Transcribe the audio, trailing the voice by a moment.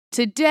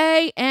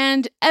Today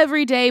and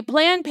every day,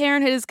 Planned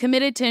Parenthood is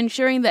committed to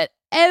ensuring that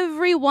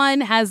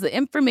everyone has the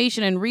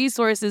information and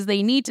resources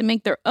they need to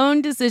make their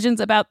own decisions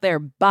about their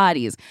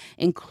bodies,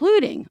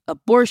 including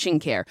abortion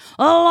care.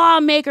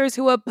 Lawmakers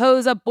who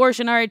oppose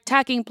abortion are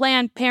attacking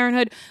Planned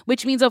Parenthood,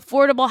 which means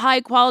affordable,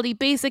 high-quality,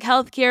 basic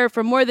health care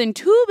for more than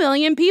 2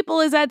 million people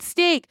is at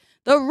stake.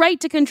 The right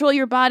to control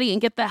your body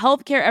and get the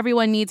health care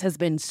everyone needs has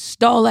been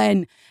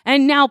stolen.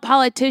 And now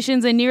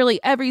politicians in nearly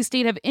every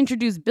state have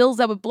introduced bills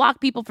that would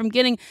block people from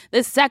getting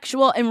the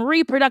sexual and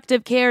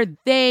reproductive care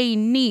they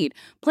need.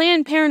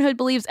 Planned Parenthood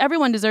believes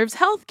everyone deserves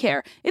health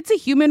care. It's a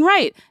human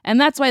right.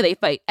 And that's why they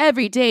fight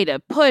every day to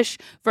push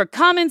for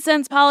common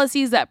sense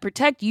policies that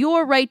protect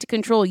your right to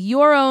control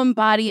your own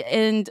body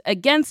and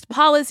against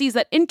policies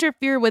that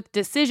interfere with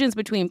decisions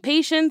between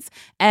patients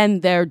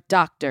and their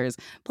doctors.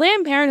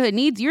 Planned Parenthood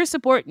needs your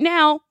support now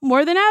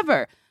more than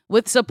ever.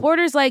 With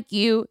supporters like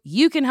you,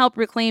 you can help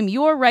reclaim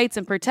your rights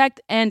and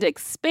protect and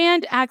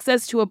expand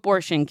access to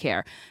abortion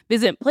care.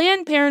 Visit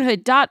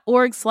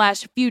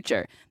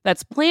PlannedParenthood.org/future.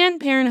 That's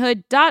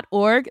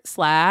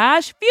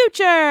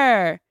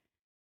PlannedParenthood.org/future.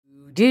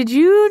 Did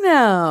you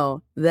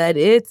know that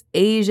it's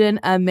Asian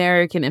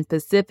American and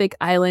Pacific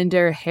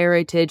Islander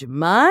Heritage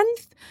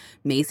Month?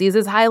 Macy's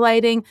is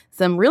highlighting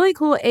some really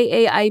cool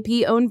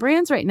AAIP-owned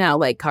brands right now,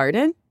 like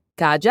Cardin,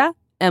 Kaja,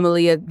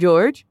 Emilia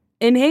George,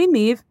 and Hey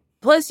Meave.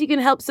 Plus, you can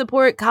help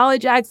support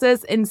college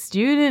access and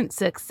student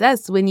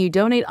success when you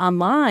donate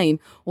online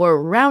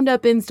or round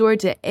up in store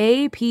to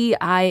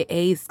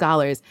APIA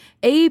Scholars.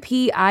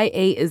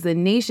 APIA is the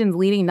nation's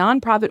leading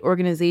nonprofit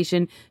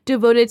organization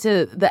devoted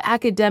to the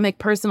academic,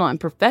 personal, and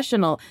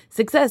professional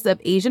success of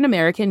Asian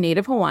American,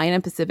 Native Hawaiian,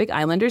 and Pacific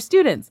Islander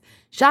students.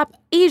 Shop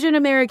Asian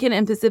American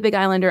and Pacific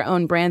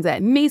Islander-owned brands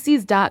at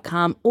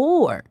Macy's.com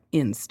or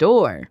in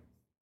store.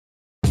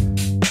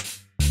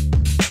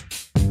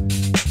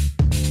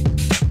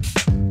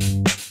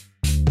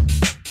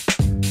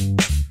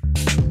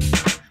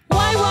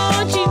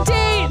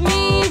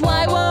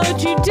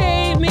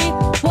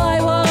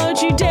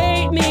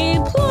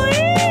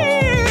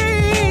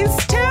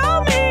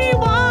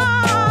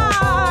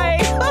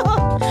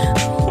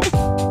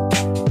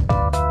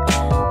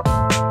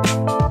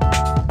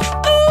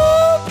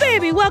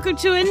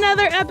 To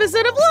another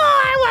episode of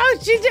Why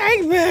Won't You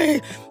Take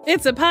Me?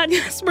 It's a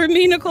podcast where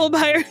me, Nicole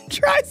Byer,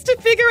 tries to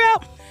figure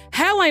out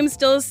how I'm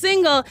still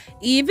single,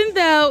 even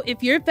though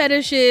if your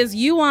fetish is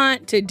you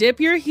want to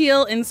dip your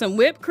heel in some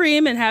whipped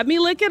cream and have me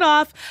lick it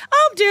off,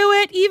 I'll do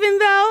it, even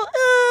though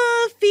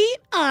feet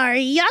are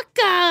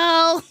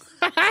yucko.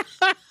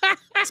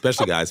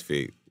 Especially guys'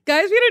 feet.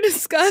 Guys' feet are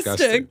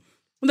disgusting.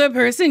 The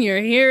person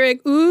you're hearing,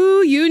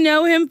 you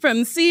know him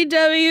from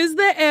CW's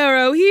The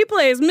Arrow. He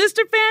plays played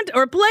Mr.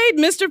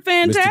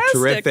 Fantastic. Mr.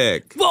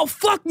 Terrific. Well,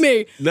 fuck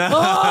me.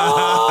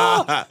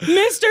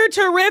 Mr.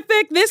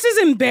 Terrific. This is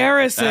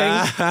embarrassing.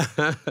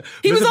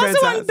 He was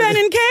also on Ben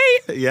and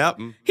Kate. Yep.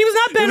 He was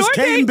not Ben or Kate. It was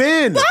Kate and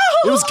Ben.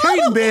 It was Kate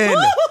and Ben.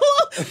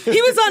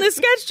 He was on a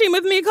sketch team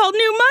with me called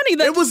New Money.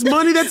 It was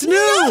Money That's New.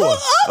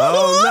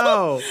 Oh,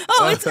 no.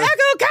 Oh, it's Echo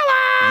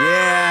Kawa.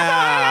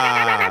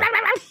 Yeah.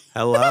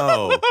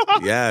 Hello.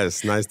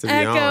 Yes, nice to be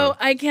on. Echo,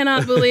 I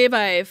cannot believe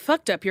I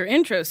fucked up your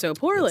intro so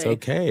poorly. It's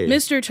okay.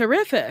 Mr.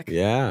 Terrific.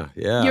 Yeah.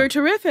 You're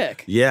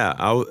terrific. Yeah,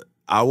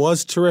 I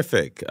was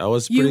terrific. I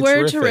was pretty terrific.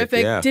 You were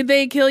terrific. Yeah. Did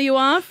they kill you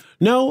off?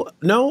 No.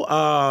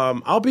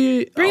 I'll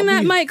be... Bring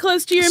that mic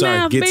close to your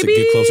mouth, baby.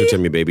 Get closer to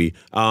me, baby.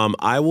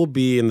 I will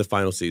be in the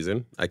final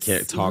season. I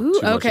can't talk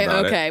too much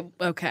about it.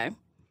 Okay.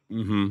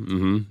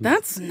 Mm-hmm.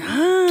 That's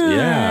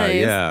nice.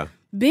 Yeah.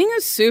 Being a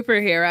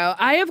superhero,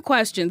 I have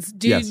questions.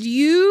 Did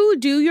you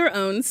do your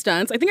own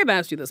stunts? I think I've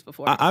asked you this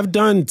before. I've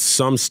done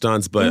some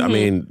stunts, but I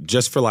mean,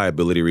 just for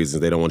liability reasons,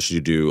 they don't want you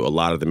to do a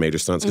lot of the major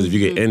stunts because if you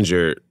get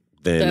injured,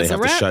 then they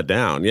have to shut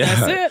down. Yeah,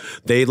 that's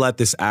it. They let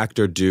this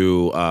actor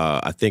do.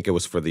 I think it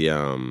was for the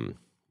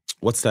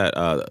what's that?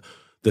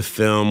 The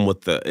film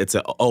with it's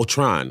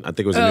Tron. I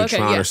think it was a new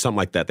Tron or something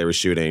like that. They were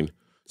shooting.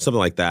 Something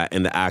like that.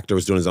 And the actor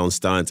was doing his own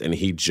stunts and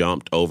he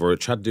jumped over,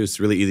 tried to do this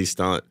really easy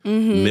stunt,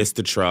 missed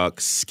the truck,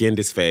 skinned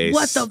his face.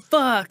 What the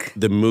fuck?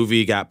 The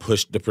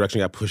production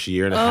got pushed a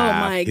year and a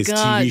half. Oh my his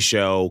God. TV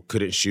show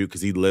couldn't shoot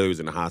because he literally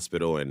was in the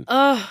hospital. And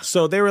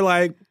so they were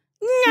like,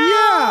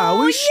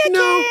 no,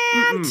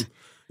 can't.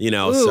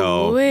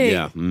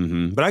 Yeah.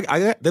 But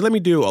they let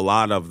me do a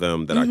lot of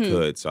them that I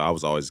could, so I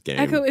was always game.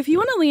 Echo, if you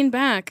want to lean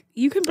back,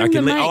 you can bring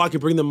the mic. I can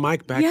bring the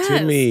mic back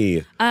to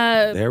me.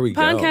 There we go.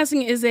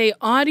 Podcasting is a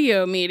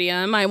audio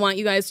medium. I want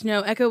you guys to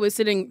know Echo was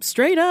sitting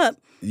straight up.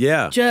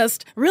 Yeah.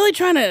 Just really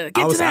trying to get to that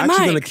mic. I was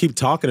actually going to keep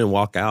talking and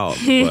walk out,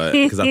 but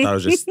because I thought it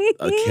was just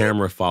a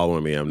camera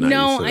following me. I'm not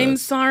used to I'm that.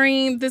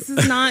 sorry. This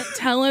is not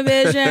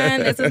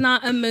television. This is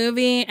not a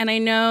movie. And I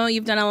know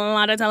you've done a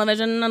lot of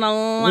television and a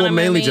lot of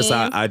mainly movies.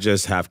 I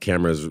just have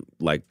cameras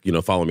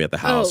follow me at the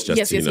house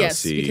just to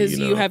see. Because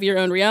you have your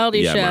own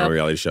reality show. Yeah, my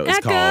reality show. It's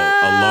Echo!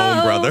 called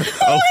Alone Brother.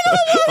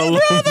 A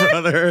lone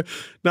brother.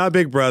 Not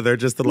Big Brother,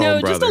 just a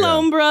lone brother. No, just a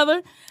lone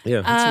brother.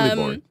 Yeah, it's really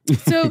boring.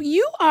 So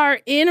you are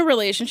in a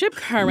relationship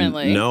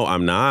currently. No,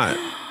 I'm not.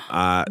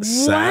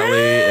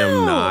 Sadly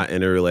am not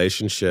in a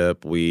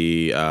relationship.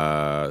 We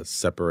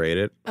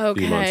separated a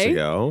few months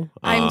ago.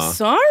 I'm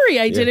sorry,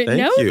 I didn't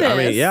know this. I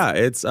mean,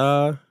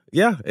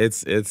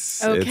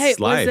 it's okay. It's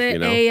life,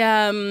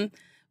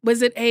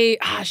 Was it a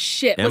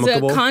amicable? Was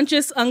it a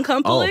conscious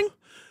uncoupling? Oh.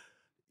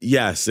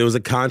 Yes, it was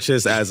a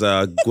conscious, as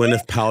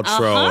Gwyneth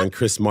Paltrow and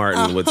Chris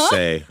Martin would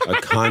say, a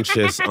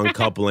conscious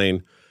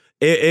uncoupling.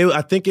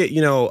 I think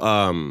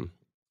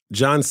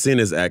John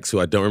Cena's ex, who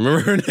I don't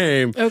remember her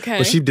name,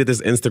 but she did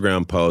this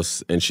Instagram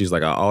post, and she's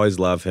like, I always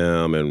love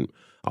him, and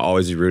I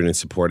always be rooting and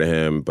supporting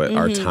him, but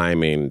our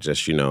timing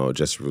just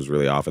was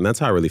really off. And that's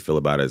how I really feel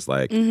about it, is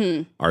like,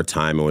 our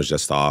timing was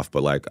just off,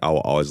 but like, I will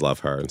always love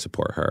her and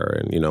support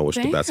her and, wish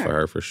the best for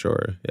her for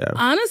sure. Yeah.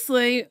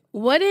 Honestly,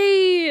 what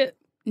a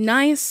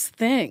nice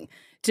thing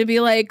to be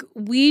like,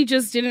 we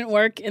just didn't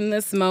work in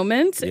this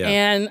moment,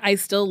 and I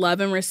still love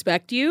and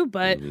respect you,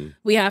 but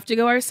we have to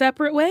go our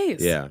separate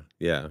ways. Yeah,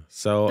 yeah.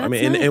 So, that's I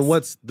mean, nice. and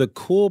what's the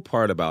cool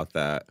part about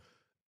that,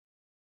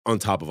 on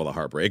top of all the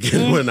heartbreak,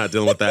 we're not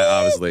dealing with that,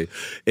 obviously,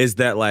 is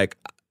that like,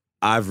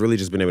 I've really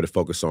just been able to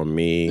focus on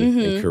me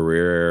and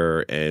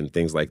career and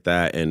things like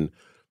that. And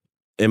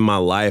in my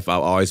life,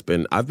 I've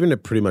been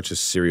pretty much a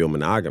serial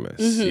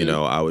monogamous.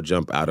 I would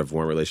jump out of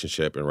one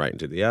relationship and right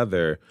into the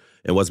other.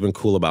 And what's been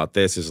cool about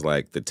this is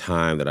like the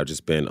time that I've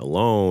just been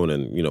alone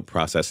and,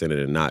 processing it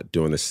and not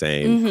doing the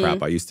same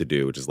crap I used to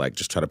do, which is like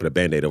just try to put a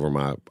Band-Aid over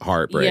my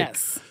heartbreak.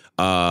 Yes.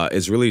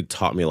 It's really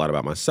taught me a lot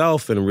about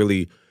myself and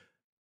really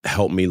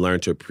helped me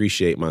learn to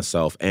appreciate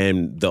myself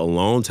and the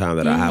alone time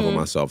that I have with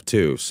myself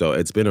too. So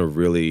it's been a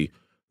really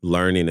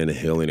learning and a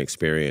healing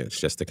experience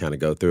just to kind of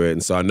go through it.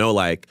 And so I know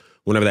like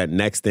whenever that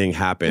next thing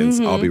happens,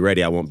 I'll be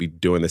ready. I won't be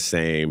doing the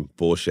same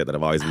bullshit that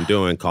I've always been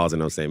doing, causing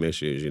those same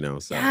issues,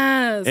 So.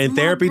 Yes. And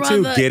therapy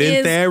too. Get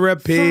in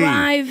therapy.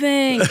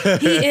 Thriving.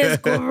 He is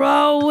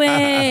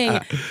growing.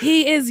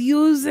 He is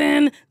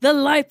using the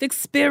life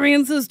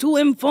experiences to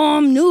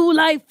inform new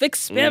life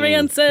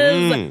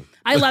experiences.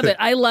 I love it.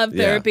 I love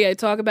therapy. I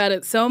talk about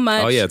it so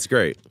much. Oh, yeah, it's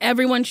great.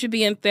 Everyone should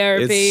be in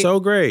therapy. It's so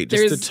great.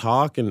 Just to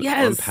talk and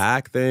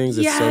unpack things.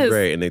 It's so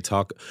great. And they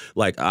talk,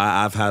 like,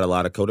 I've had a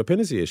lot of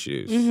codependency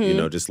issues,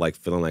 just like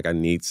feeling like I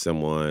need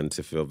someone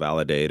to feel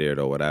validated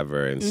or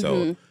whatever. And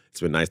so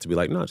it's been nice to be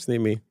like, no, just need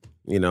me.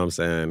 You know what I'm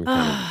saying?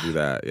 Kind of do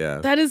that, yeah.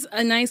 That is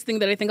a nice thing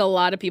that I think a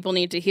lot of people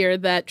need to hear,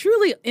 that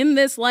truly in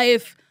this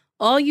life,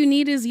 all you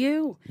need is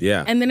you.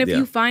 Yeah. And then if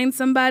you find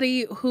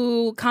somebody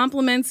who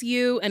compliments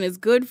you and is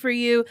good for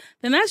you,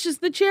 then that's just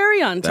the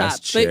cherry on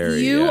top. But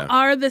you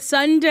are the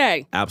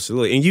sundae.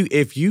 Absolutely. And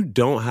if you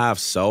don't have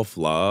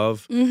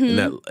self-love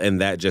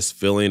and that just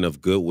feeling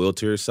of goodwill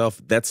to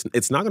yourself,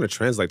 it's not going to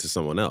translate to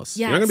someone else.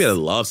 You're not going to be able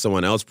to love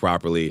someone else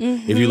properly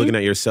if you're looking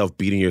at yourself,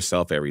 beating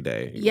yourself every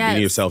day.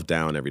 Beating yourself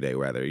down every day,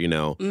 rather,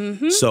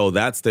 So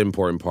that's the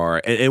important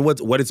part. And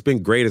what it's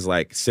been great is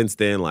like, since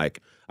then,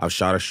 like, I've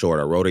shot a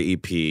short. I wrote an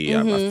EP.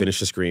 I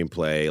finished a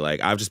screenplay.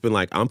 Like, I've just been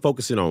like, I'm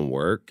focusing on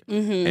work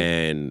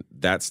and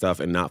that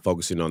stuff, and not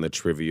focusing on the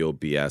trivial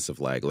BS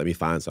of like, let me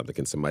find something.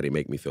 Can somebody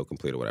make me feel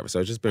complete or whatever? So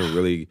it's just been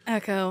really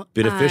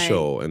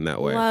beneficial in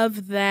that way.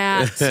 Love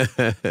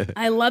that.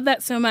 I love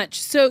that so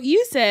much. So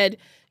you said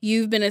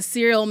you've been a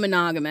serial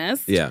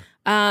monogamous. Yeah.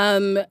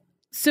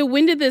 So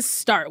when did this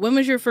start? When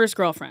was your first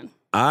girlfriend?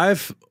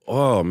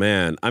 Oh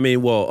man. I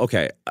mean, well,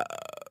 okay.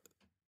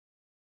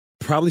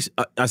 Probably,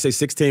 I say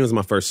 16 was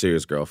my first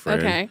serious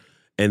girlfriend. Okay.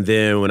 And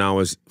then when I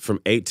was from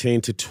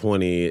 18 to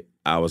 20,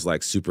 I was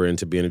like super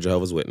into being a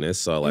Jehovah's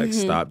Witness. So I like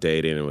stopped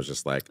dating and was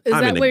just like,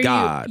 I'm into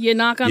God. You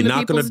knock on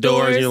the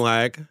doors and you're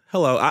like,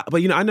 hello.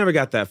 But I never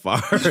got that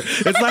far.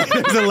 It's like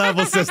there's a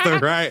level system,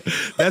 right?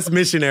 That's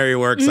missionary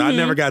work. So I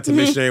never got to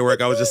missionary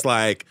work. I was just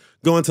like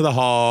going to the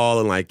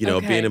hall and like,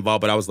 being involved.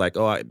 But I was like,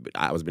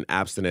 I was been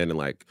abstinent and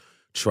like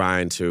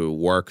trying to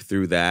work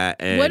through that.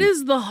 And what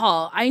is the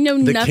hall? I know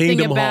nothing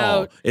Kingdom about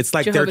Hall. It's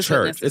like Jehovah's their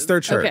church. Witnesses. It's their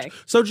church. Okay.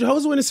 So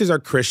Jehovah's Witnesses are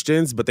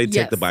Christians, but they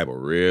take the Bible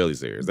really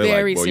serious. They're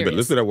Very like, well, you better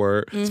serious. listen to that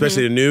word.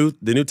 Especially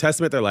the New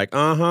Testament, they're like,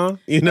 Old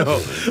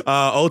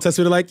Testament,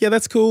 they're like, yeah,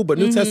 that's cool, but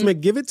New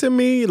Testament, give it to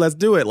me. Let's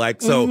do it.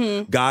 Like,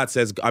 so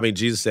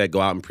Jesus said,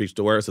 go out and preach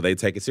the word. So they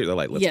take it serious. They're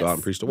like, let's go out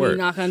and preach the word. We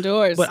knock on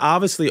doors. But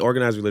obviously,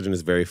 organized religion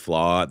is very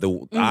flawed.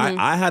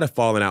 I had a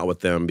falling out with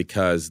them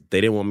because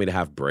they didn't want me to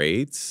have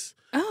braids.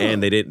 Oh.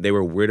 And they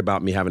were weird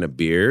about me having a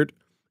beard.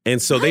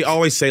 And so they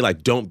always say,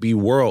 like, don't be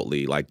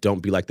worldly. Like,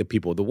 don't be like the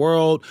people of the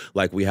world.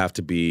 Like, we have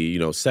to be,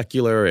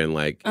 secular and,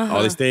 like,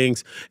 all these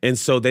things. And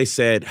so they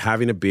said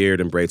having a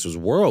beard and braids was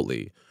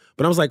worldly.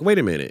 But I was like, wait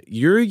a minute.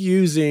 You're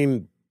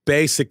using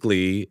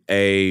basically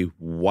a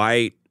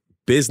white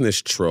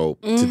business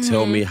trope to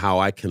tell me how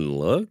I can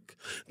look?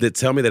 That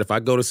tell me that if I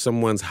go to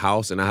someone's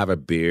house and I have a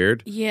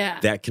beard,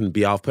 that can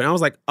be off-putting. I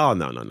was like, oh,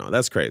 no,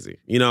 that's crazy.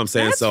 You know what I'm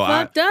saying? That's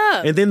fucked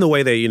up. And then the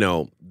way they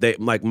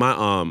like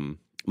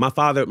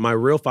my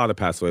real father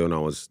passed away when I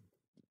was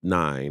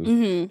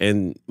 9,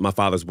 and my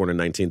father was born in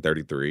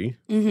 1933,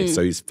 and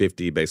so he's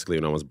 50 basically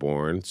when I was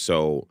born.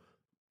 So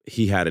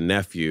he had a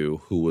nephew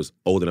who was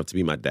old enough to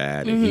be my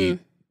dad, and he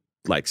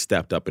like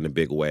stepped up in a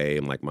big way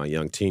in like my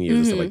young teen years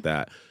and stuff like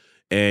that.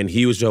 And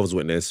he was Jehovah's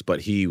Witness,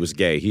 but he was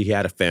gay. He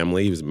had a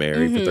family. He was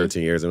married for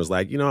 13 years and was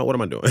like, you know, what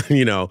am I doing?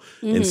 you know?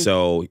 And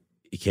so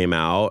he came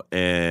out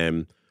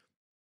and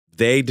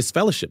they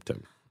disfellowshipped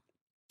him.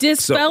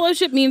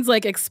 Disfellowship means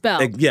like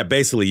expel. Yeah,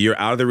 basically, you're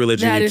out of the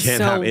religion. That you is can't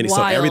so have any.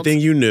 wild. So everything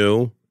you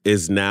knew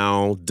is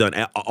now done.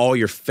 All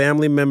your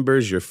family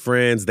members, your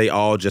friends, they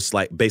all just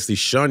like basically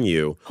shun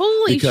you.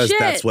 Holy because shit.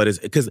 that's what is.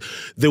 Because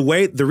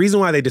the reason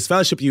why they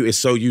disfellowship you is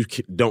so you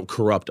don't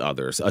corrupt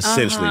others,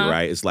 essentially,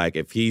 right? It's like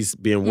if he's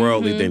being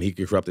worldly, then he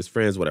can corrupt his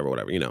friends, whatever,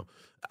 you know.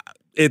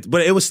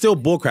 But it was still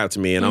bullcrap to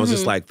me. And I was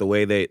just like,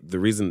 the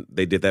reason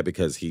they did that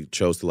because he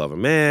chose to love a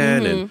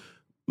man and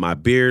my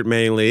beard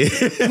mainly.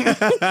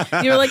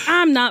 You're like,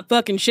 I'm not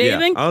fucking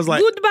shaving. Yeah. I was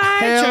like,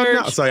 goodbye,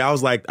 church. No. So I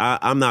was like,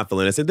 I'm not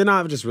feeling this. And then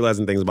I was just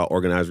realizing things about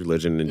organized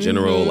religion in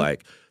general,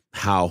 like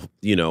how,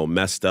 you know,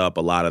 messed up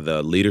a lot of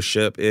the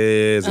leadership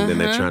is. And then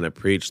they're trying to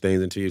preach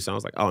things into you. So I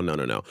was like, oh,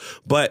 no.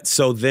 But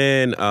so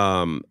then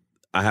I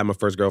had my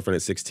first girlfriend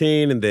at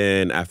 16. And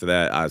then after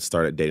that, I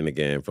started dating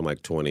again from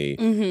like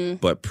 20.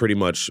 But pretty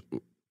much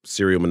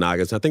serial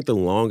monogamous. I think the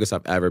longest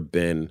I've ever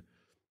been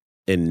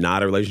in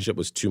not a relationship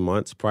was 2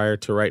 months prior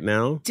to right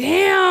now.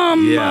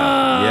 Damn.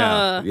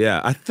 Yeah.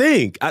 I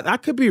think I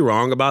could be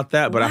wrong about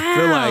that, but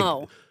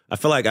I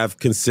feel like I've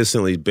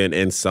consistently been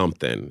in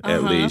something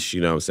at least.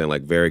 You know what I'm saying?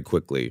 Like very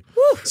quickly.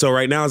 Whew. So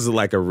right now is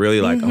like a really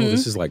like, oh,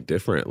 this is like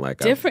different.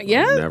 Like I've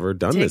never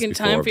done this before. Taking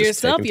time for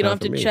yourself. You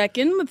don't have to check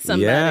in with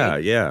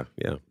somebody. Yeah.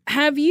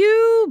 Have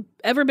you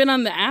ever been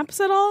on the apps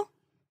at all?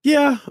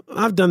 Yeah,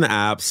 I've done the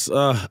apps.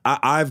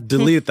 I've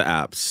deleted the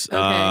apps.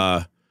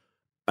 Okay.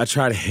 I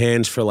tried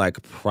Hinge for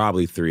like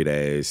probably 3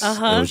 days. It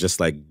was just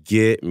like,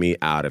 get me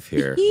out of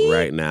here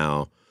right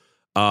now.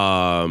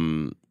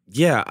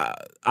 Yeah,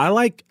 I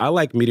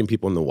like meeting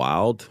people in the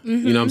wild. You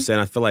know what I'm saying?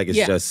 I feel like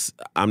it's just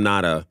I'm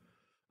not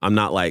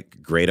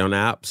like great on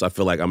apps. I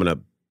feel like I'm gonna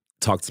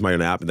talk to somebody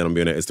on an app and then I'm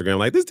gonna be on Instagram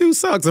like, this dude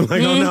sucks. I'm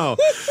like, oh no.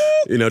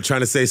 You know,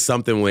 trying to say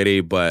something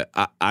witty, but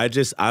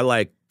I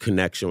like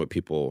connection with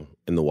people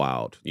in the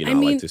wild. You know, I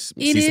like to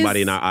see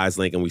somebody in our eyes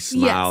link and we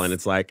smile and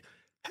it's like,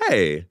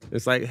 hey.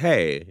 It's like,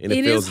 hey. And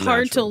it feels is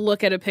hard natural. to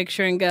look at a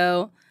picture and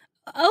go,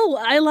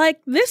 oh, I like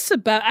this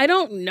about, I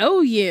don't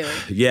know you.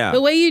 Yeah.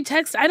 The way you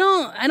text, I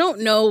don't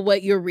know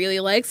what you're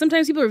really like.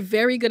 Sometimes people are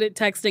very good at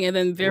texting and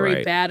then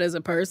very bad as a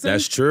person.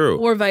 That's true.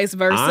 Or vice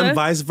versa. I'm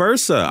vice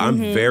versa. I'm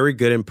very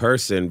good in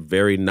person,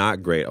 very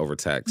not great over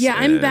text. Yeah,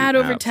 I'm bad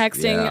over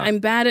texting. Yeah. I'm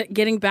bad at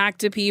getting back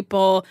to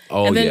people.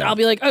 And then I'll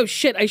be like, oh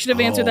shit, I should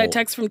have answered that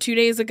text from 2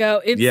 days ago.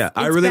 It's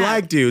I really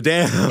liked you.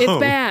 Damn. It's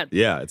bad.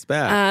 Yeah, it's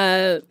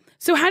bad.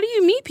 So how do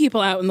you meet people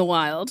out in the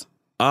wild?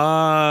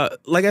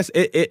 Like I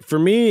said, it for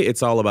me,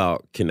 it's all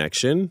about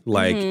connection.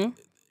 Like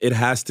it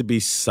has to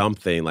be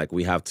something like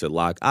we have to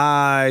lock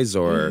eyes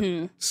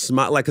or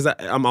smile. Like, cause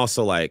I'm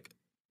also like,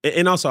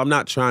 and also I'm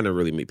not trying to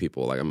really meet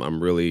people. Like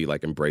I'm really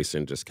like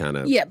embracing just kind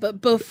of. Yeah, but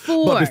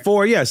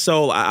before. Yeah.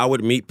 So I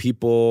would meet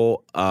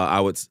people. I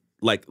would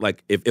like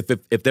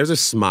if there's a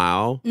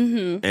smile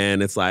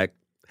and it's like,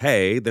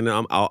 hey, then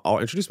I'll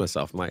introduce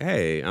myself. I'm like,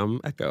 hey,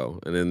 I'm Echo,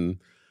 and then.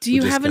 Do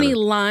you have any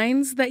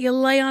lines that you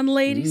lay on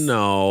ladies?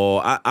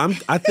 No,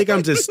 I think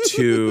I'm just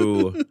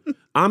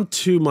I'm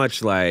too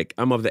much like,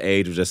 I'm of the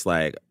age of just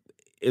like,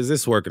 is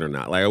this working or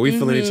not? Like, are we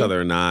feeling each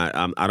other or not?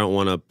 I don't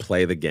want to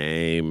play the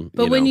game.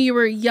 But when you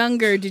were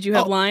younger, did you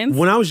have lines?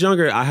 When I was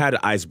younger, I had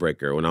an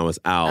icebreaker when I was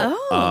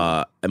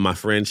out. And my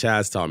friend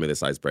Chaz taught me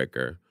this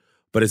icebreaker.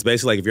 But it's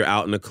basically like if you're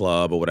out in a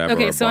club or whatever.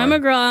 Okay, so I'm a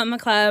girl out in the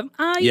club.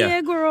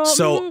 Yeah, girl.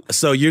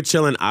 So you're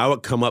chilling. I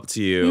would come up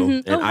to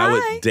you and I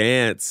would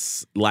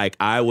dance. Like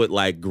I would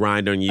like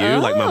grind on you,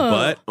 like my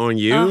butt on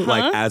you,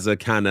 like as a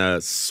kind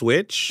of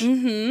switch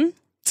to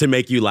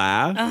make you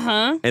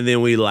laugh. And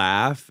then we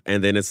laugh.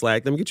 And then it's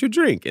like, let me get you a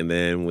drink. And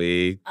then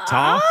we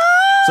talk.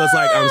 So it's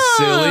like, I'm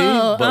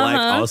silly, but like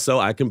also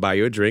I can buy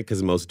you a drink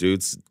because most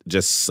dudes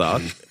just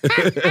suck.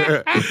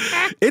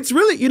 It's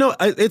really, you know,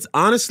 it's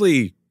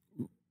honestly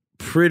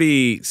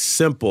pretty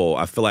simple.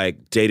 I feel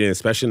like dating,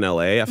 especially in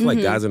LA, I feel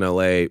like guys in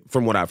LA,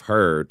 from what I've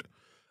heard,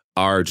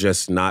 are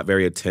just not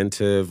very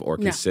attentive or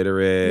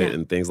considerate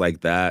and things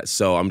like that.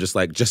 So I'm just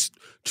like, just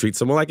treat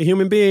someone like a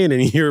human being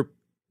and you're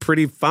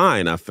pretty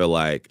fine, I feel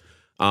like.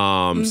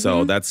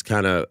 So that's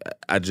kind of,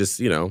 I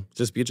just, you know,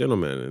 just be a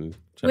gentleman. And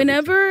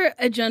whenever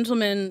a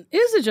gentleman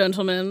is a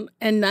gentleman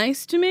and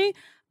nice to me,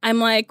 I'm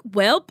like,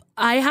 well,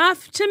 I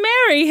have to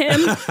marry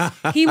him.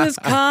 He was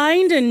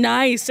kind and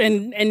nice,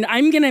 and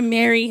I'm going to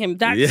marry him.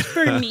 That's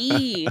for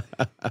me.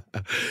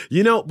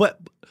 You know, but,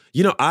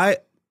 you know,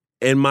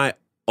 in my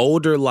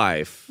older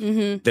life,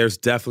 there's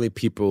definitely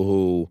people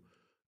who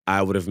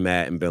I would have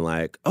met and been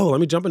like, oh,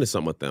 let me jump into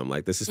something with them.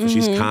 Like, this is,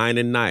 she's kind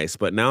and nice.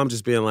 But now I'm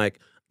just being like,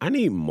 I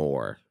need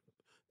more.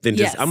 Than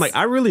just, I'm like,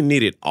 I really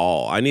need it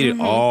all. I need it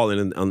all,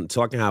 and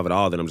until I can have it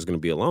all, then I'm just going to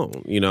be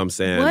alone. You know what I'm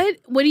saying?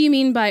 What do you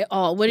mean by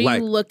all? What are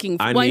you looking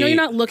for? I know you're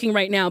not looking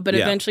right now, but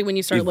eventually when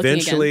you start looking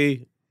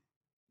again.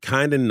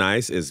 Kind and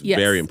nice is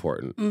very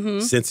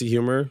important. Sense of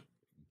humor,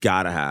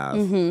 gotta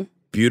have.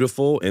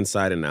 beautiful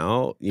inside and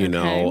out, you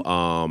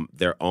know,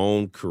 their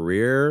own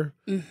career,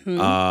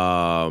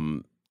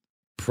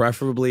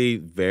 preferably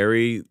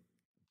very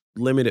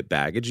limited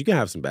baggage. You can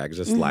have some baggage.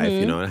 That's life,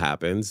 you know, it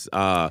happens.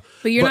 But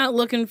you're not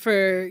looking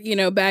for, you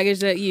know, baggage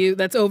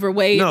that's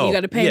overweight. No, you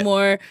got to pay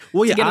more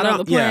to get it on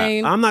the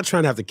plane. I'm not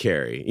trying to have to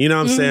carry. You know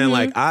what I'm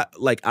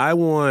saying? I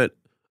want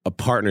a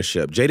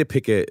partnership. Jada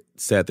Pinkett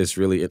Smith,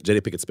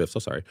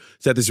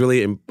 said this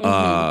really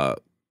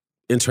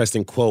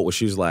interesting quote where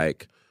she was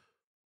like,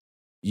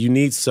 you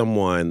need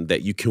someone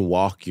that you can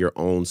walk your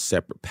own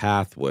separate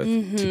path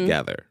with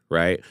together,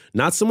 right?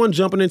 Not someone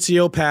jumping into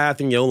your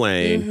path in your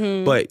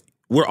lane, but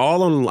we're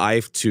all on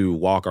life to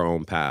walk our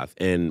own path.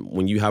 And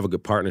when you have a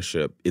good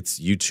partnership, it's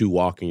you two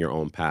walking your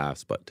own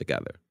paths, but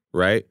together,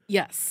 right?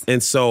 Yes.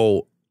 And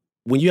so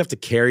when you have to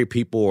carry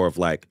people or if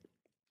like,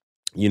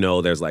 you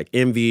know, there's like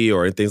envy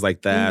or things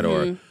like that,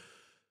 or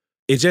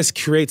it just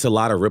creates a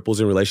lot of ripples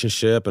in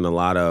relationship and a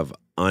lot of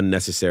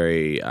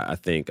unnecessary, I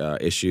think,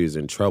 issues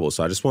and trouble.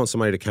 So I just want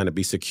somebody to kind of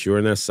be secure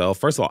in their self.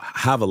 First of all,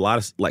 have a lot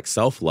of like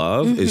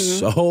self-love is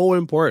so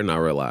important, I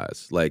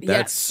realize. Like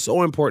that's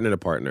so important in a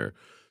partner.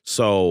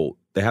 So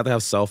they have to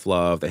have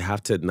self-love. They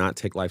have to not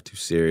take life too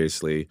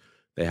seriously.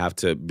 They have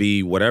to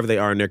be whatever they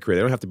are in their career.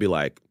 They don't have to be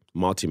like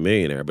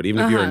multimillionaire, but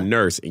even if you're a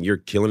nurse and you're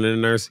killing it a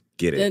nurse,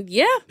 get it.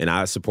 And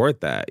I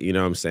support that, you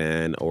know what I'm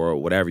saying? Or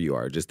whatever you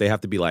are. Just they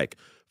have to be like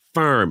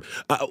firm,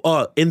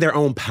 in their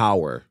own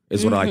power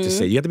is what I like to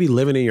say. You have to be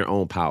living in your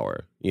own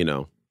power, you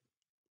know?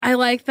 I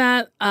like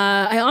that.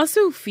 I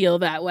also feel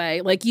that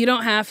way. Like you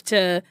don't have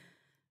to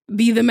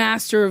be the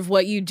master of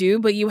what you do,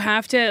 but you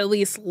have to at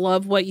least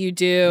love what you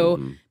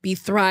do, be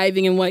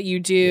thriving in what you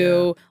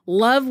do,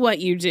 love what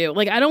you do.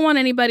 Like I don't want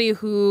anybody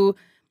who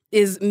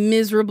is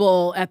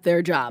miserable at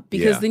their job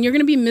because then you're going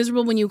to be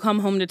miserable when you come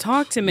home to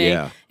talk to me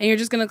and you're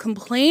just going to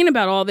complain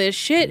about all this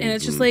shit. And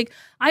it's just like,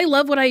 I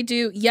love what I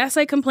do. Yes,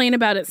 I complain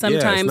about it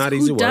sometimes.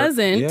 Who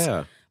doesn't?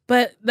 Yeah.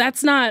 But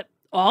that's not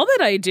all that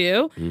I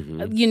do.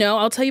 You know,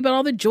 I'll tell you about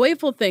all the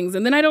joyful things.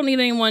 And then I don't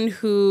need anyone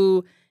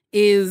who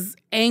is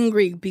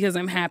angry because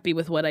I'm happy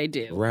with what I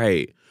do.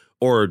 Right.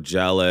 Or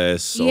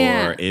jealous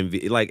or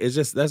envy. Like, it's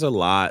just, there's a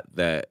lot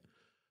that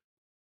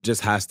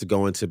just has to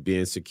go into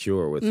being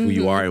secure with who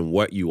you are and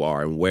what you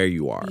are and where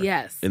you are.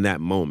 Yes. In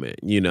that moment,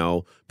 you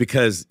know,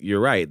 because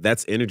you're right.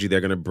 That's energy they're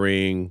going to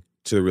bring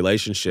to the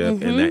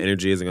relationship and that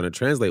energy isn't going to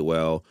translate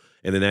well.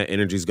 And then that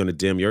energy is going to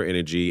dim your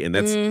energy. And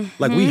that's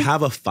like, we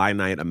have a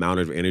finite amount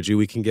of energy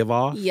we can give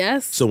off.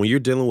 Yes. So when you're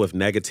dealing with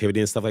negativity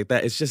and stuff like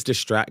that, it's just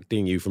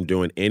distracting you from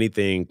doing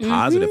anything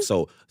positive.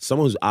 So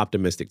someone who's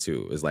optimistic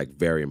too is like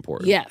very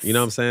important. Yes. You know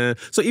what I'm saying?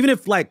 So even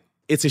if like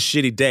it's a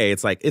shitty day,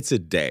 it's like, it's a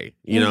day.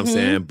 You know what I'm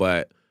saying?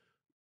 But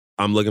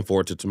I'm looking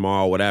forward to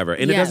tomorrow, whatever.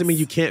 And it doesn't mean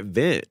you can't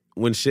vent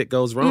when shit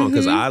goes wrong,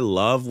 because I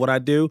love what I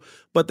do,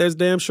 but there's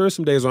damn sure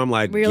some days where I'm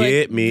like,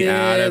 get me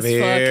out of here.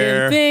 This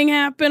fucking thing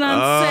happened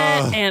on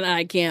set, and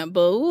I can't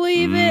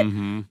believe it.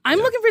 I'm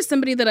looking for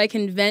somebody that I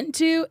can vent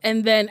to,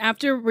 and then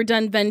after we're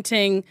done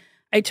venting,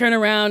 I turn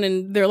around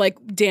and they're like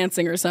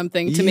dancing or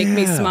something to make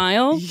me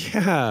smile.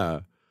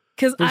 Yeah.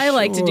 Because I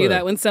like to do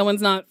that when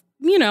someone's not,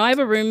 you know, I have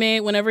a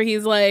roommate, whenever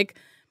he's like,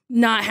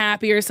 not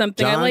happy or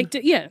something. John? I like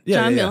to,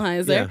 John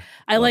Milheiser. Yeah.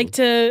 I like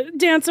to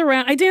dance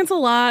around. I dance a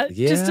lot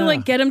just to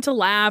like get him to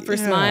laugh or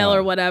smile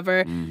or whatever.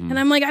 And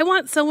I'm like, I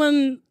want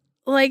someone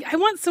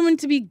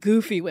to be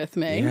goofy with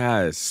me.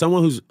 Yes.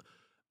 Someone who's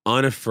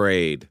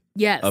unafraid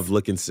of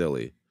looking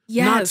silly.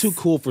 Yes. Not too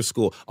cool for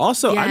school.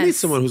 Also, I need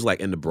someone who's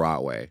like into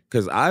Broadway,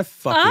 because I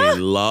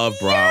fucking love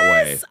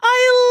Broadway. Yes,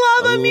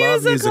 I love a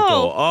musical.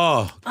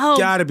 Oh,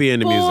 gotta be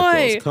into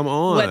musicals. Come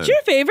on. What's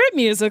your favorite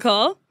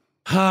musical?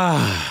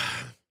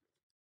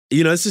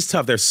 You know, this is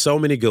tough. There's so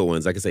many good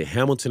ones. I could say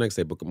Hamilton. I could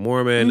say Book of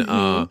Mormon.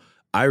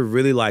 I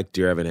really like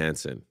Dear Evan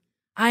Hansen.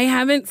 I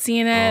haven't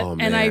seen it,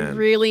 and I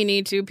really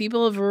need to.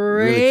 People have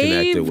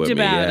raved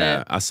about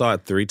it. I saw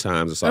it 3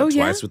 times. I saw it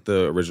twice with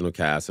the original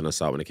cast, and I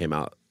saw it when it came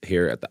out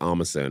here at the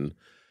Amazon.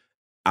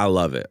 I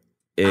love it.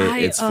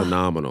 It's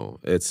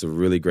phenomenal. It's a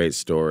really great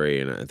story,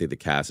 and I think the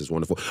cast is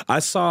wonderful. I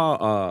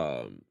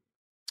saw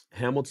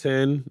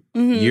Hamilton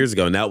years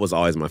ago, and that was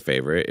always my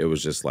favorite. It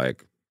was just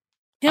like,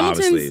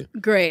 Hamilton's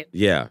great.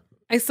 Yeah.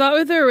 I saw it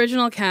with the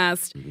original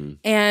cast,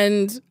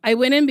 and I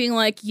went in being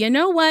like, you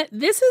know what?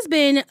 This has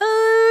been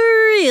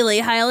really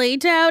highly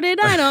touted.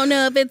 I don't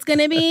know if it's going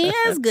to be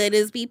as good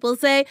as people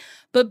say.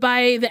 But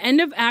by the end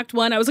of Act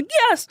 1, I was like,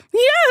 yes,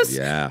 yes.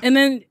 Yeah. And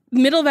then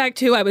middle of Act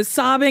 2, I was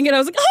sobbing, and I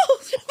was like,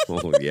 oh.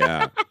 Oh,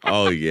 yeah.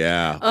 Oh,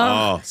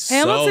 yeah.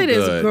 Hamilton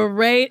is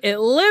great. It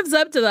lives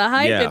up to the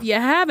hype. Yeah. If you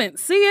haven't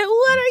seen it,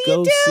 what are you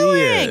doing?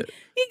 See it.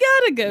 You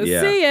gotta go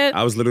see it.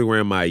 I was literally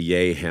wearing my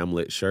Yay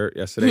Hamlet shirt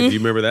yesterday. Do you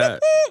remember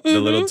that? The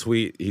little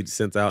tweet he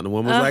sent out, and the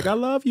woman was like, I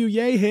love you,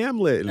 Yay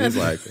Hamlet. And he's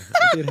like,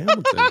 I did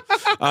Hamilton.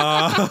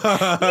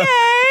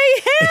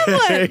 Yay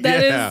Hamlet.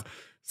 That is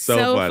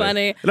so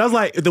funny. And I was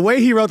like, the way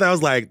he wrote that, I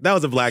was like, that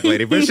was a black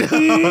lady for sure.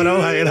 And I'm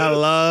like, and I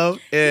love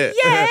it.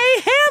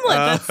 Yay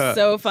Hamlet. That's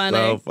so funny.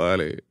 So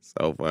funny.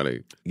 So funny.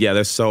 Yeah,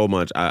 there's so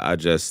much. I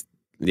just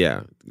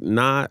Yeah.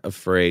 Not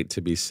afraid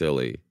to be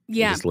silly.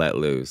 Yeah. Just let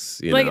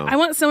loose. You like, know? I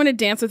want someone to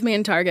dance with me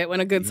in Target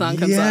when a good song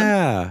comes on.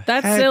 Yeah.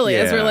 That's silly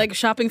as we're like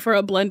shopping for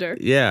a blender.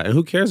 Yeah. And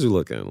who cares who's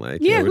looking? Like,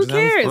 yeah, who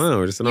cares?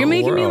 We're just in You're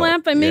making me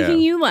laugh. I'm making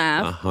you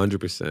laugh.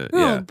 100%.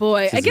 Oh,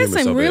 boy. I guess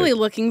I'm really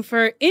looking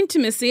for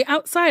intimacy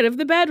outside of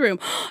the bedroom.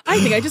 I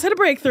think I just had a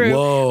breakthrough.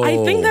 Whoa. I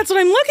think that's what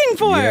I'm looking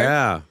for.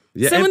 Yeah.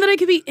 Someone that I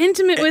could be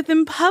intimate with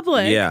in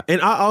public. Yeah. And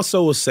I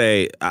also will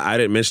say, I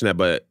didn't mention that,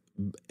 but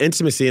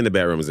intimacy in the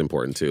bedroom is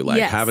important too.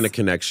 Like having a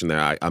connection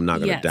there, I'm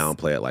not going to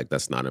downplay it. Like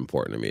that's not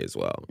important to me as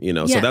well. You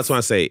know, so that's why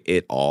I say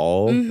it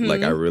all.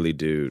 Like I really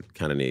do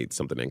kind of need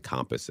something to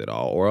encompass it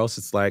all, or else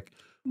it's like,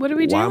 what are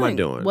we doing? Why am I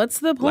doing? What's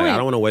the point? Like I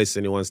don't want to waste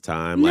anyone's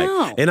time. No.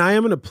 Like, and I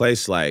am in a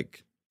place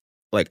like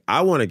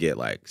I want to get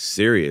like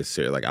serious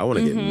here. Like I want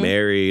to get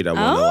married. I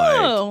want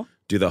to like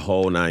do the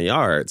whole 9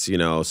 yards. You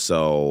know,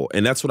 so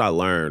and that's what I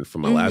learned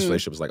from my last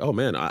relationship. Was like, oh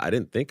man, I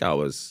didn't think I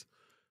was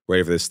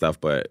ready for this stuff,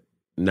 but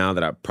now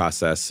that I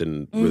process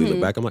and really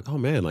look back, I'm like, oh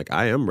man, like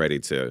I am ready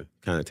to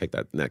kind of take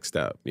that next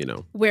step, you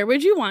know. Where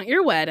would you want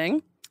your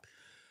wedding?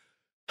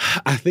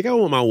 I think I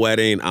want my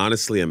wedding,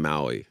 honestly, in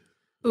Maui.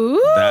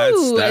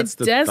 Ooh, that's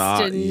the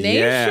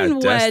destination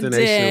thought.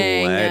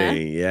 Destination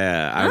wedding.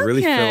 Yeah. I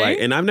really feel like,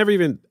 and I've never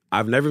even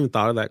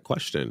thought of that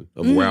question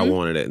of where I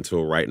wanted it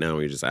until right now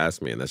when you just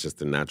asked me. And that's just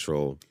the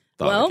natural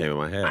thought that came in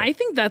my head. I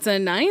think that's a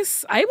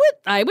nice. I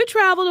would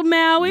travel to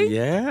Maui.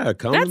 Yeah,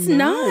 come. That's to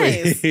Maui.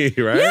 Nice,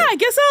 right? Yeah, I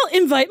guess I'll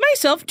invite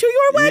myself to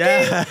your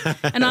wedding. Yeah.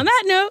 And on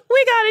that note,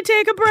 we gotta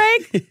take a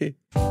break.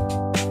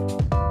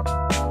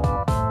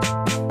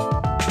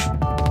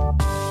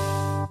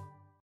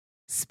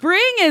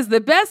 Spring is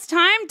the best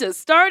time to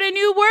start a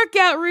new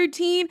workout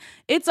routine.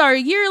 It's our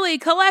yearly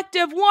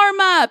collective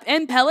warm-up,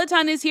 and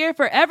Peloton is here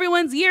for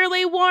everyone's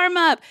yearly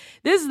warm-up.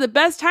 This is the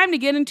best time to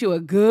get into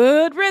a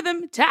good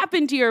rhythm, tap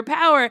into your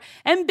power,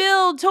 and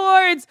build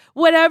towards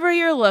whatever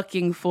you're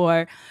looking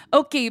for.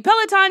 Okay,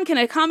 Peloton can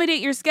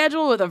accommodate your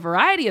schedule with a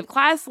variety of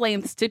class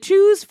lengths to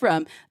choose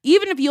from.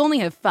 Even if you only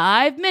have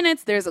 5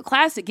 minutes, there's a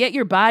class to get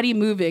your body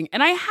moving.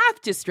 And I have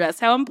to stress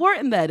how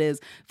important that is.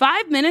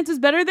 5 minutes is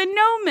better than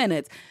no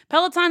minutes.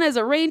 Peloton has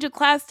a range of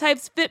class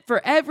types fit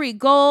for every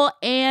goal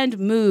and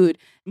mood.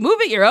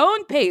 Move at your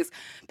own pace.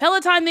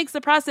 Peloton makes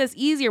the process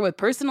easier with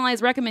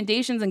personalized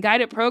recommendations and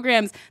guided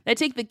programs that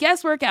take the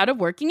guesswork out of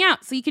working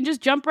out, so you can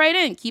just jump right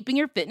in, keeping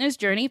your fitness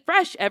journey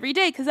fresh every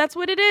day, because that's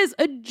what it is,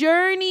 a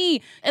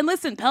journey. And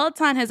listen,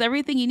 Peloton has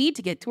everything you need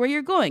to get to where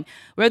you're going.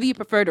 Whether you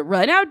prefer to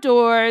run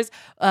outdoors,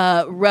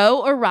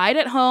 row or ride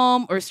at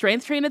home, or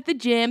strength train at the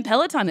gym,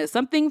 Peloton is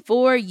something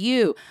for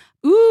you.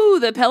 Ooh,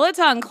 the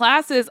Peloton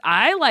classes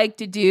I like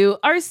to do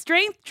are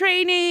strength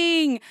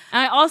training.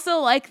 I also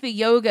like the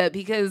yoga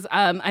because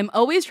I'm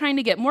always trying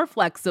to get more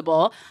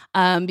flexible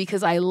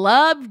because I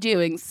love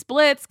doing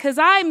splits because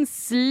I'm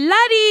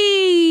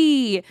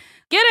slutty.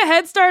 Get a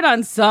head start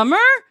on summer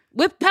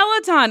with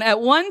Peloton at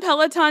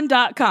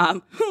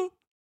onepeloton.com.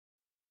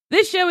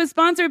 This show is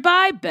sponsored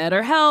by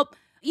BetterHelp.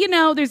 You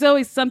know, there's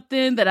always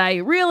something that I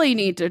really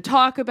need to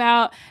talk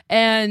about,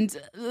 and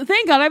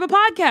thank God I have a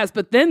podcast,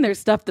 but then there's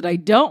stuff that I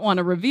don't want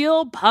to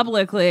reveal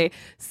publicly.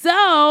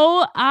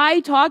 So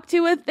I talked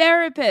to a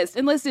therapist,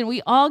 and listen,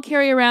 we all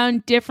carry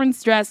around different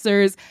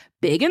stressors,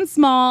 big and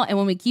small, and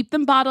when we keep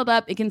them bottled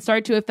up, it can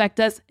start to affect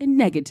us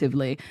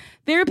negatively.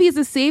 Therapy is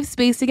a safe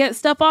space to get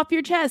stuff off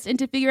your chest and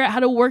to figure out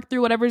how to work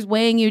through whatever's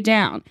weighing you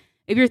down.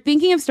 If you're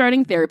thinking of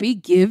starting therapy,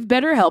 give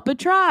BetterHelp a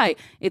try.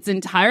 It's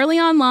entirely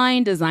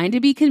online, designed to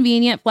be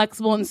convenient,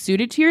 flexible, and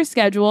suited to your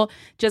schedule.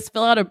 Just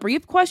fill out a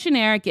brief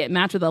questionnaire, get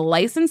matched with a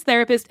licensed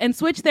therapist, and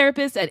switch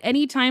therapists at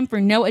any time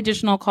for no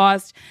additional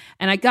cost.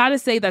 And I gotta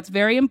say, that's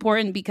very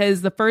important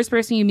because the first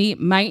person you meet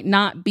might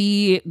not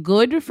be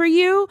good for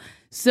you.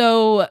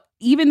 So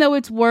even though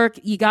it's work,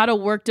 you gotta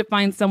work to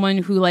find someone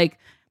who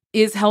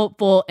is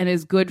helpful and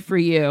is good for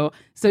you.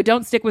 So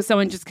don't stick with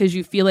someone just because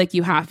you feel like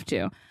you have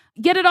to.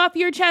 Get it off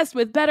your chest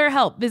with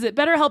BetterHelp. Visit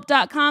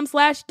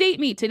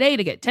BetterHelp.com/dateme today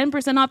to get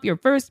 10% off your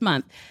first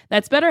month.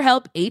 That's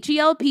BetterHelp,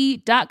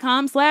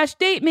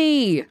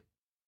 HELP.com/dateme.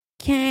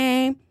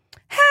 Okay.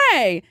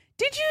 Hey,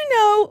 did you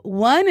know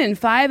 1 in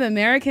 5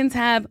 Americans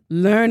have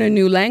learn a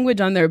new language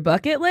on their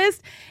bucket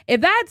list?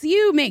 If that's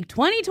you, make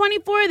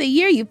 2024 the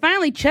year you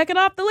finally check it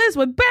off the list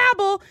with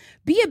Babbel.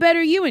 Be a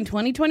better you in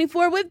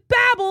 2024 with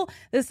Babbel,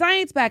 the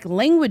science-backed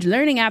language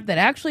learning app that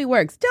actually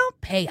works.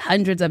 Don't pay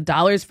hundreds of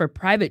dollars for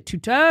private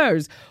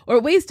tutors or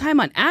waste time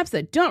on apps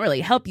that don't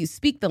really help you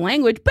speak the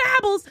language.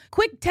 Babbel's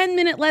quick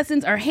 10-minute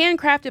lessons are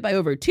handcrafted by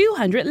over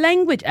 200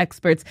 language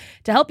experts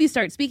to help you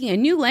start speaking a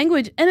new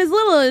language in as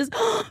little as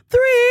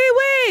 3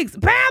 weeks.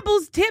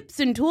 Babbel's tips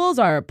and tools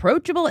are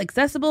approachable,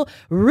 accessible,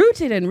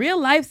 rooted in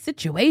real-life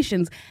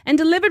situations, and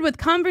delivered with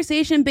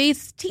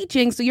conversation-based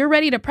teaching so you're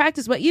ready to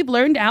practice what you've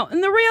learned out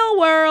in the real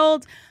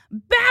world.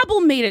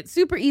 Babbel made it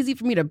super easy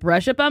for me to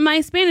brush up on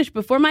my Spanish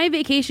before my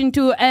vacation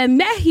to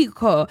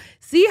Mexico.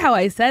 See how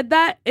I said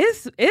that?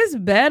 It's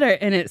better,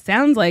 and it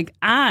sounds like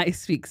I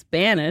speak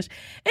Spanish.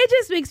 It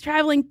just makes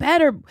traveling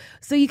better,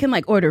 so you can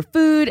like order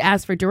food,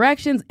 ask for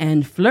directions,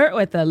 and flirt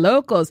with the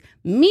locals.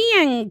 Me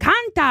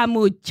encanta,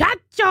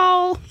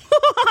 muchacho.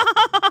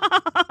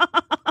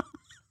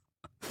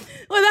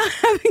 Without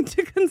having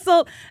to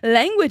consult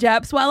language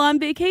apps while on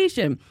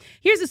vacation.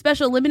 Here's a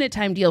special limited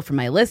time deal for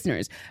my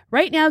listeners.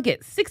 Right now,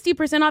 get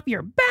 60% off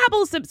your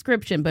Babbel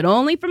subscription, but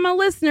only for my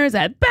listeners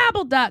at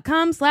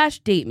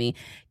babbel.com/dateme.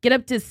 Get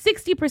up to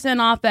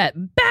 60% off at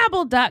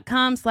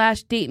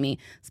babbel.com/dateme.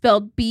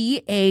 Spelled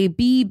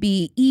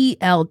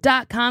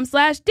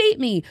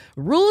BABBEL.com/dateme.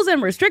 Rules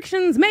and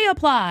restrictions may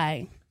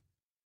apply.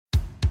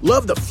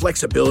 Love the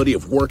flexibility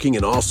of working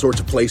in all sorts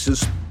of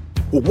places?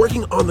 Well,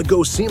 working on the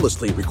go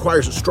seamlessly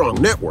requires a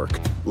strong network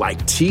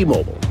like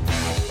T-Mobile.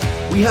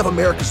 We have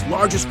America's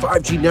largest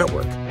 5G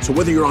network, so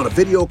whether you're on a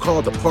video call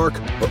at the park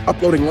or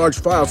uploading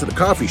large files at the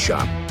coffee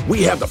shop,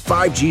 we have the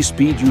 5G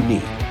speed you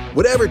need.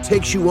 Whatever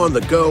takes you on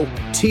the go,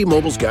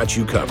 T-Mobile's got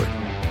you covered.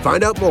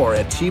 Find out more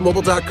at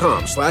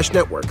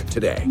T-Mobile.com/network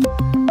today.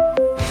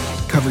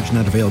 Coverage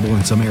not available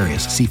in some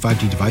areas. See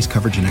 5G device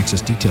coverage and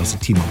access details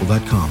at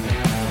T-Mobile.com.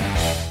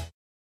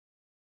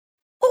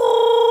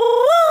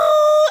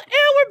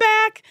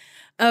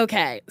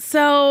 Okay,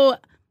 so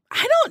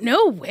I don't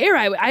know where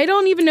I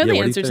don't even know the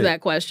answer to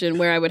that question,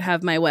 where I would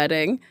have my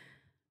wedding.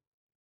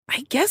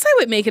 I guess I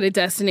would make it a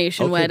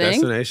destination wedding.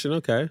 Destination,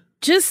 okay.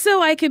 Just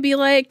so I could be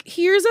like,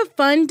 here's a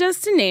fun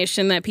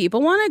destination that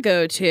people want to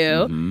go to.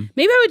 Mm-hmm.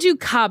 Maybe I would do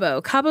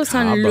Cabo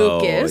San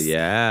Lucas.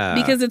 Yeah.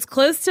 Because it's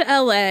close to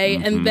LA,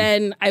 and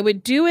then I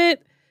would do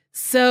it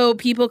so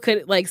people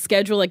could like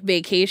schedule like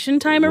vacation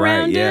time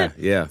around it.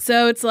 Yeah.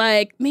 So it's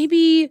like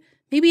maybe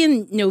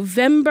in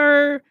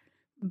November,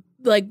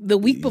 like the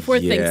week before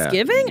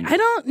Thanksgiving? I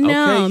don't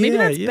know. Maybe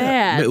that's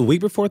bad. A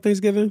week before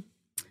Thanksgiving?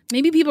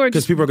 Maybe people are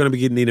because people are going to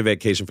be needing a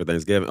vacation for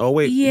Thanksgiving. Oh,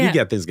 wait, you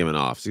get Thanksgiving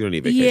off, so you don't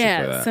need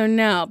vacation for that. So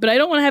no. But I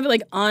don't want to have it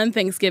like on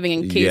Thanksgiving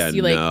in case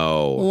you like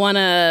want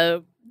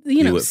to,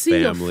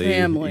 see family. Your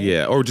family.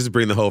 Yeah, or just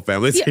bring the whole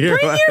family. Yeah, bring your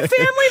family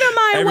to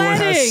my Everyone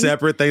wedding. Everyone has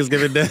separate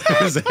Thanksgiving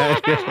dinners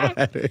at your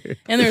wedding.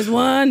 And there's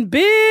one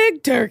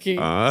big turkey.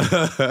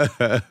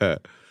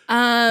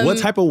 What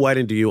type of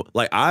wedding do you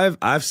like?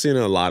 I've seen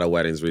a lot of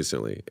weddings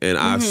recently, and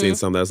I've seen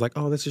some that's like,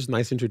 oh, that's just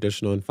nice and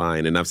traditional and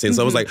fine. And I've seen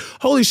some that's like,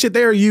 holy shit,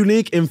 they are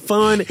unique and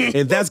fun,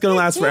 and that's gonna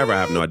last forever.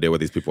 I have no idea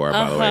what these people are,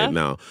 by the way,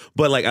 now.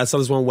 But like, I saw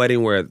this one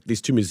wedding where these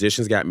two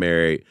musicians got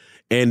married,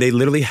 and they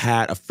literally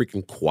had a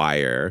freaking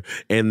choir,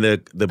 and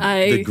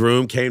the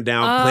groom came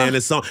down playing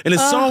this song, and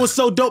the song was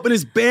so dope, and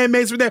his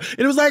bandmates were there, and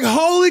it was like,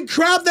 holy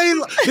crap,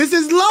 this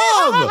is love.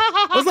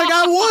 I was like,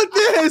 I want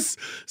this.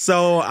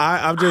 So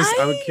I'm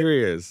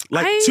curious,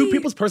 like two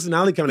people's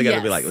personality coming together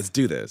to be like, let's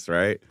do this,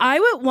 right? I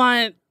would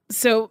want.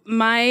 So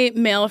my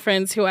male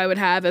friends who I would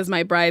have as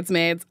my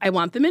bridesmaids, I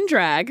want them in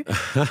drag.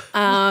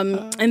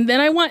 And then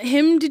I want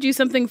him to do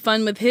something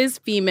fun with his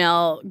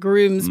female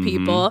grooms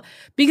people,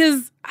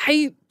 because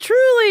I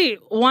truly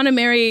want to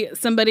marry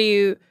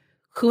somebody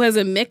who has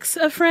a mix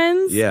of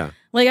friends. Yeah.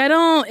 Like,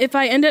 if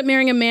I end up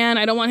marrying a man,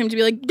 I don't want him to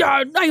be like,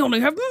 I only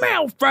have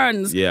male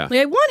friends. Yeah. Like,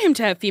 I want him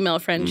to have female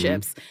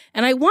friendships.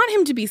 And I want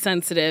him to be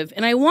sensitive.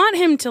 And I want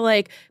him to,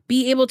 like,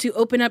 be able to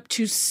open up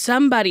to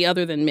somebody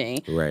other than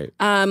me. Right.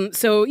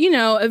 So,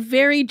 a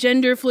very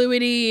gender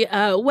fluidity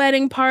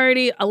wedding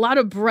party, a lot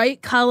of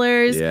bright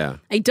colors. Yeah.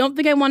 I don't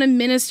think I want to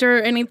minister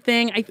or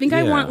anything. I think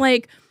I want,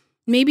 like,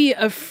 maybe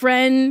a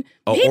friend.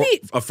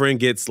 Maybe a friend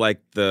gets like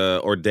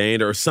the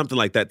ordained or something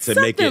like that to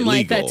make it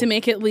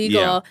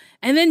legal. Yeah.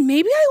 And then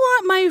maybe I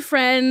want my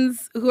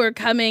friends who are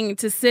coming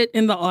to sit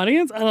in the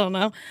audience. I don't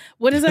know.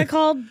 What is that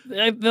called?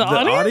 The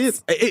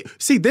audience?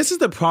 See, this is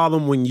the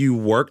problem when you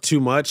work too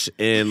much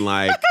in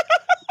like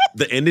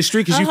the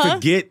industry, because you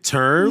forget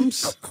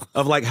terms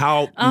of like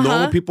how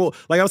normal people.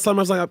 Like I was telling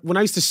them, I was like, when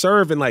I used to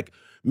serve and like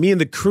me and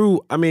the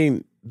crew, I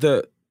mean,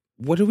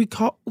 what do we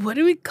call?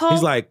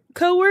 He's like,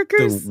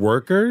 coworkers? The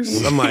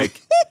workers? I'm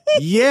like,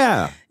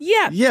 yeah.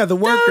 Yeah, the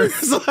workers.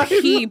 Those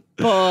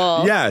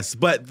people. Yes,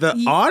 but the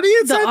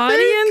audience, The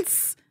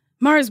audience?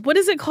 Mars, what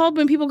is it called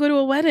when people go to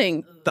a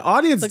wedding? The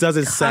audience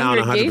doesn't sound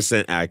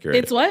 100% accurate.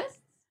 It's what?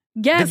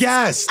 Guest. The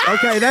guest.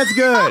 Okay, that's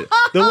good.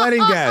 The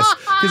wedding guest.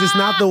 Because it's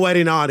not the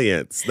wedding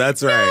audience.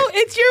 That's right. No,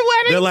 it's your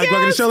wedding They're like, guest.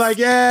 welcome to the show, like,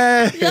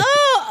 yay. No.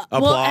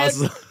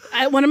 Applause.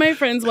 At one of my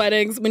friends'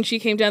 weddings, when she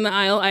came down the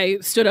aisle, I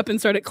stood up and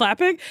started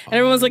clapping. And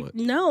everyone was like,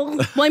 no.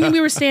 Well, I mean,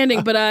 we were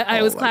standing, but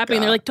I was clapping.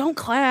 And they're like, don't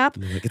clap.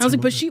 Like, I was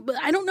like, but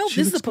I don't know.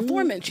 This is a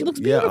performance. She looks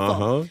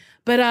beautiful.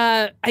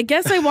 But I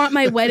guess I want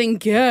my wedding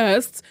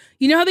guests,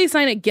 You know how they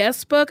sign a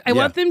guest book? I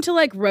want them to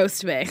like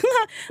roast me.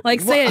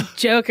 Like say a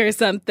joke or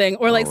something,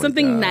 or like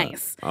something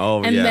nice.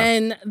 Oh, and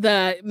then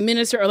the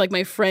minister or like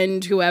my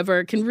friend,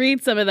 whoever, can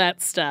read some of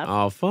that stuff.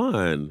 Oh,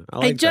 fun.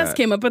 I just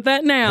came up with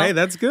that now. Hey,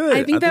 that's good.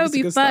 I think that would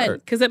be fun.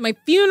 Because at my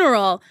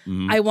funeral,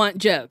 I want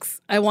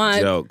jokes. I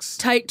want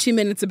tight 2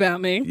 minutes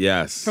about me.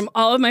 Yes. From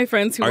all of my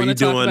friends who want to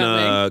talk about me.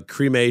 Are you doing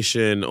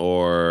cremation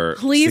or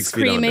Please 6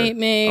 feet cremate under?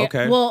 me.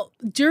 Okay. Well,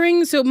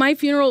 so my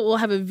funeral will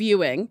have a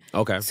viewing.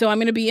 Okay. So I'm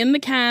going to be in the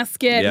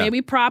casket,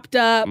 maybe propped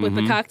up with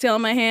the cocktail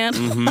in my hand.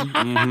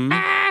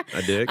 I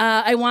dig.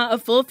 I want a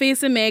full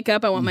face of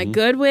makeup. I want my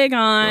good wig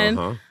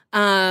on.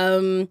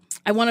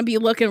 I want to be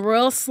looking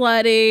real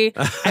slutty.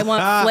 I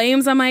want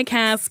flames on my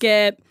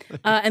casket.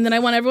 And then I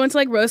want everyone to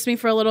like roast me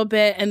for a little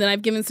bit. And then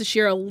I've given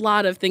Sashir a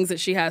lot of things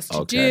that she has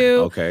to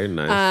do. Okay,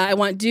 nice. I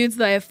want dudes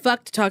that I have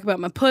fucked to talk about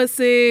my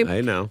pussy.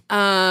 I know.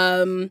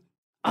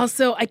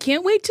 Also, I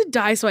can't wait to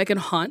die so I can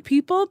haunt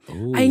people.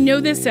 Ooh. I know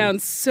this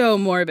sounds so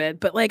morbid,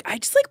 but like I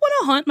just like want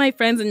to haunt my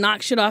friends and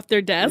knock shit off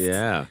their desks.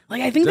 Yeah.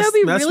 Like I think that would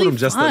be mess really with them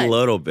just fun. a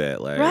little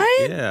bit. Like,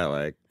 right? Yeah,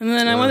 like. And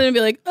then I want them to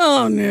be like,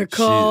 oh,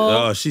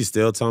 Nicole. She's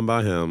still talking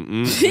about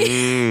him.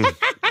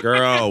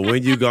 Girl,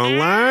 when you gonna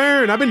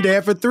learn? I've been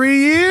dead for 3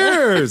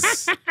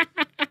 years.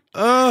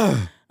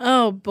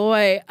 Oh,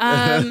 boy.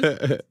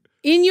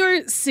 In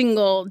your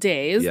single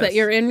days that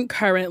you're in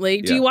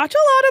currently, do you watch a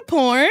lot of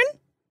porn?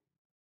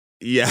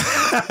 Yeah.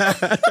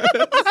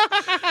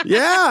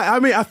 Yeah. I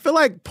mean, I feel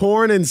like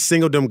porn and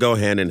singledom go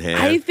hand in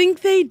hand. I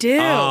think they do.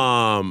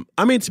 I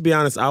mean, to be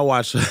honest,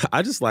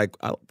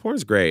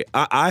 porn's great.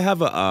 I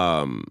have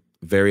a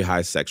very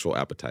high sexual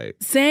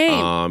appetite.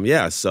 Same.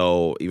 Yeah.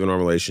 So even in a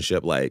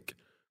relationship, like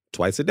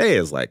twice a day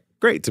is like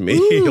great to me.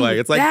 Ooh, like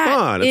it's like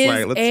fun. It's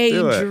like let's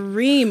do it. A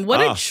dream.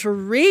 What a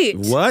treat.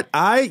 What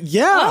I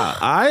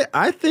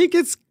think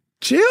it's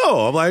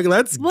chill. I'm like,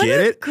 let's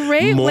get it.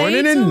 Great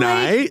morning way and to,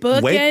 night.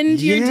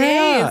 Bookend your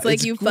days.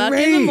 Like you fuck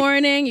in the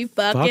morning, you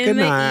fuck in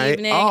the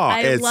evening.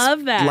 I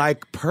love that.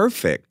 Like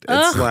perfect.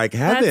 It's like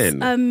heaven.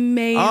 That's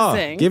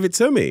amazing. Give it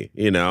to me.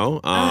 You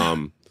know.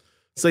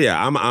 So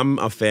yeah, I'm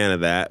a fan of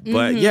that.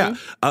 But yeah,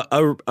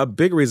 a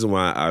big reason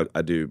why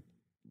I do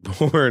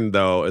porn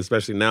though,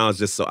 especially now, is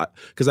just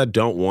because I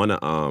don't want to.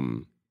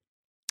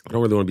 I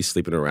don't really want to be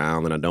sleeping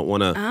around, and I don't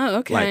want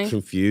to like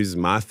confuse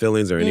my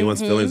feelings or anyone's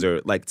feelings.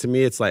 Or like to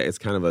me, it's like it's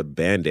kind of a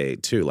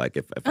Band-Aid too. Like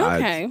if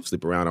I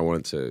sleep around, I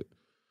want it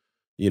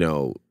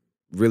to,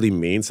 really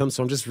mean something.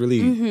 So I'm just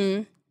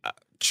really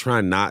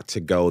trying not to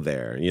go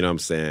there. You know what I'm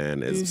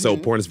saying? So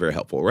porn is very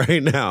helpful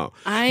right now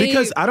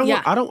because I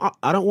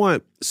don't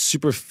want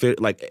super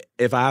fit. Like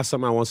if I have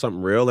something, I want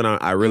something real, and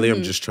I really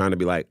am just trying to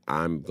be like,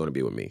 I'm going to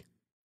be with me.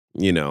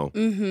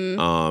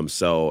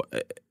 So.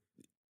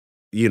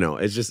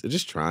 It's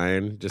just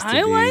trying. Just to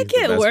I like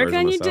it. Work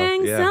on your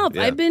dang self.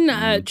 Yeah. I've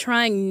been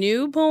trying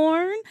new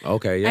porn.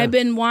 Okay, yeah. I've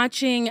been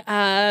watching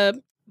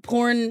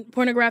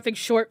pornographic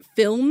short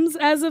films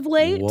as of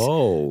late.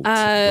 Whoa.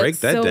 Break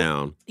that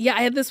down. Yeah,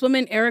 I had this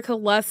woman, Erica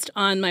Lust,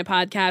 on my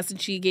podcast,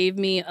 and she gave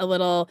me a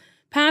little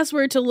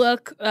password to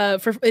look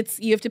for.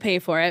 You have to pay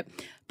for it.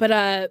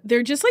 But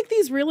they're just like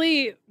these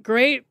really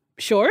great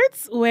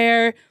shorts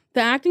where the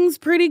acting's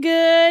pretty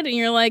good, and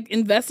you're like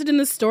invested in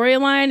the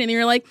storyline, and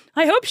you're like,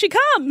 I hope she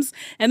comes.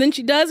 And then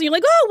she does, and you're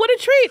like, oh, what a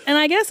treat. And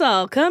I guess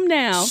I'll come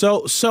now.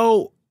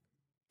 So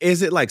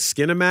is it like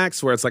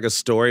Skinamax where it's like a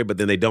story, but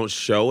then they don't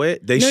show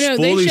it? They No,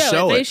 fully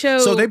they show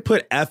it. So they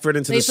put effort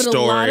into the story. They put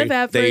a lot of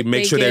effort. They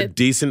make sure they're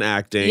decent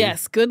acting.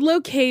 Yes, good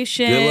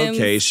locations.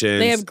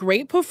 They have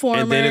great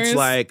performers. And then it's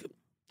like,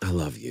 I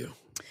love you.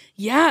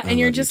 Yeah, and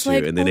you're just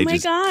like, and then oh they my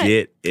just God.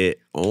 get it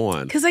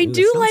on. Because I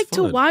do like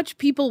to watch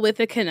people with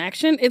a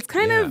connection. It's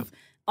kind of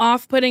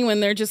off-putting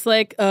when they're just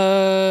like,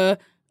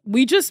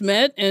 we just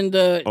met and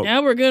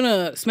now we're going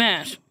to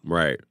smash.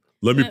 Right.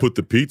 Let me put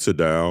the pizza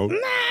down.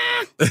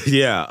 Nah.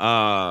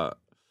 Yeah.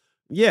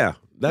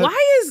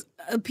 Why is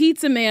a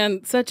pizza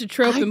man such a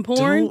trope in porn?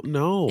 I don't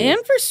know.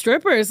 And for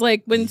strippers.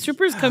 Like when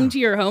strippers come to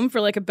your home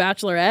for like a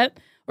bachelorette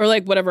or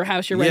like whatever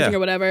house you're renting or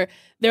whatever,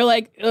 they're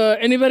like,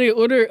 anybody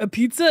order a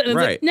pizza? And it's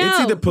like, no, it's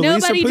either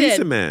police or pizza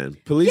did. man.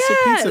 Police or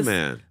pizza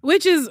man.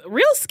 Which is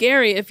real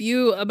scary if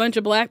a bunch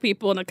of black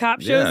people and a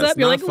cop shows up.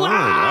 You're like,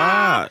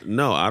 wow.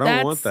 No, I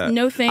don't want that.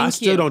 No, thank you. I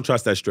still don't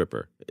trust that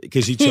stripper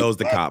because she chose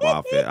the cop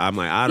outfit. I'm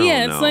like, I don't know.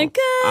 Yeah, it's like,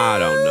 I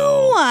don't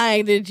know.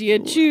 Why did you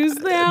choose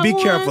that Be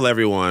one? careful,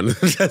 everyone.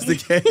 That's the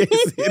case.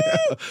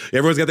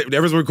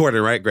 Everyone's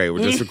recording, right? Great.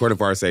 We're just recording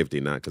for our safety,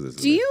 not because it's.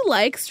 Do you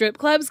like strip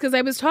clubs? Because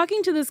I was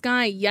talking to this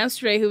guy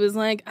yesterday who was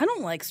like, I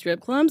don't like strip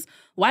clubs.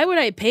 Why would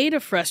I pay to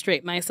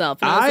frustrate myself?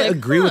 And I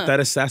agree with that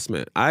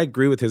assessment. I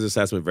agree with his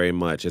assessment very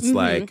much. It's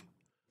like,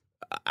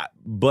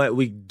 but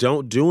we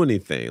don't do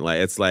anything.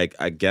 Like, it's like,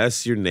 I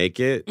guess you're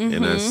naked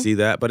and I see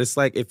that, but it's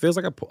like, it feels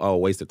like a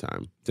waste of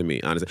time to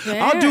me, honestly.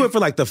 Fair. I'll do it for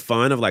like the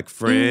fun of like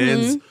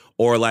friends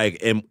or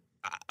like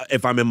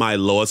if I'm in my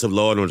lowest of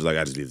low and I'm just like,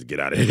 I just need to get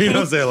out of here. You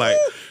know what I'm saying? Like,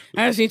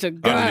 I just need to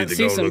go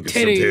see some look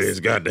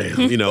titties.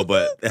 Goddamn.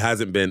 But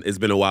it's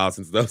been a while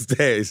since those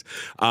days.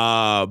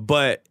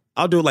 But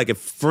I'll do it like if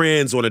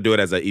friends want to do it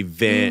as an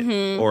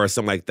event or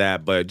something like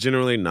that. But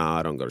generally,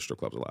 I don't go to strip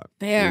clubs a lot.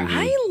 Fair.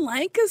 I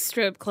like a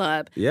strip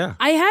club. Yeah.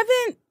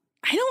 I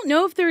don't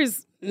know if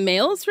there's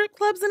male strip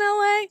clubs in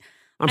LA.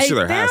 I'm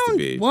sure there has to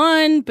be.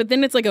 One, but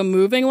then it's like a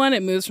moving one.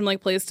 It moves from like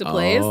place to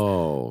place.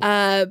 Oh.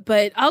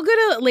 But I'll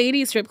go to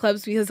lady strip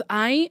clubs because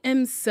I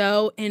am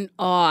so in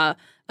awe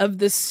of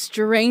the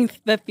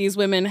strength that these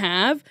women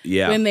have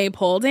when they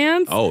pole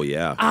dance. Oh,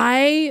 yeah.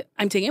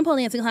 I'm taking a pole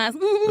dancing class.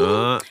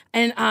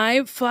 And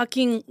I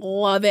fucking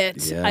love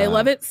it. Yeah. I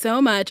love it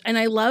so much. And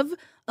I love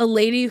a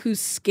lady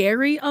who's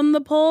scary on the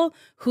pole,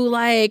 who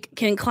like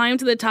can climb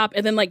to the top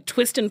and then like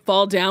twist and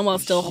fall down while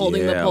still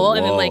holding the pole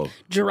and then like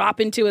drop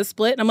into a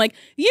split. And I'm like,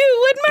 you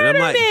would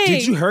murder me.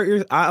 Did you hurt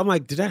your? I'm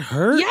like, did that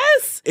hurt?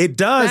 Yes, it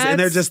does. And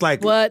they're just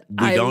like, we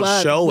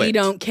don't show it. We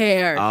don't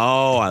care.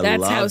 Oh, I love it.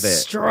 That's how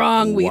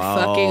strong we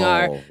fucking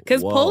are.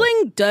 Because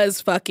pulling does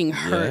fucking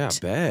hurt. Yeah, I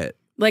bet.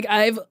 Like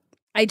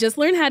I just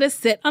learned how to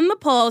sit on the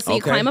pole. So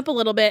you climb up a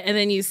little bit and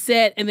then you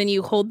sit and then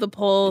you hold the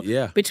pole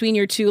between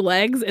your two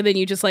legs and then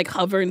you just like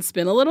hover and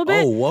spin a little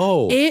bit. Oh,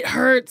 whoa. It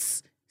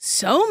hurts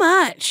so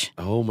much.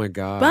 Oh my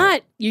God.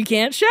 But you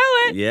can't show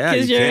it. Yeah.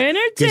 Because you're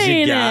entertaining. Because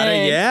you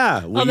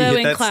gotta, when Although you hit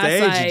in that class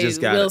stage, you just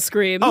gotta. will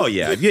scream. Oh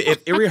yeah.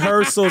 If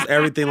rehearsals,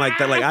 everything like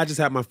that. Like I just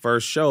had my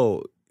first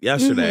show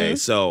yesterday.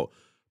 So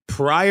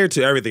prior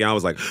to everything, I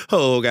was like,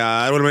 oh,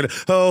 God,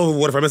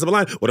 what if I mess up a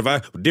line? What if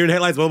I deer in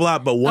headlights, blah, blah,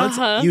 blah. But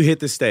once you hit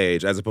the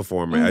stage as a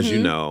performer, as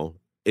you know,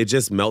 it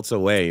just melts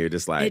away. You're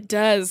just like, it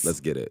does. Let's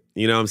get it.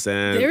 You know what I'm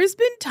saying? There's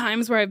been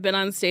times where I've been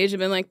on stage and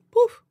been like,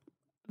 poof,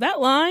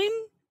 that line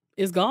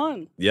is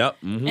gone. Yep.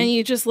 And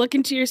you just look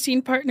into your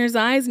scene partner's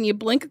eyes and you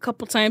blink a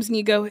couple times and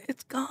you go,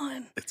 it's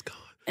gone. It's gone.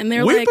 And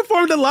they're we like,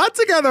 performed a lot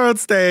together on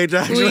stage,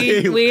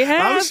 actually. We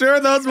have. I'm sure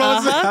those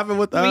moments happen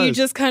with us. You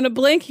just kind of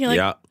blink. You're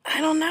like,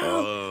 I don't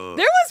know.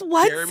 There was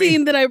one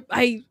scene that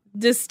I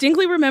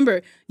distinctly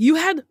remember. You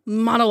had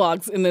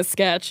monologues in this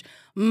sketch.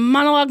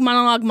 Monologue.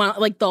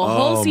 Like the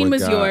whole scene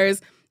was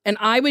yours. And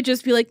I would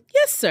just be like,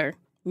 yes, sir.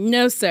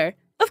 No, sir.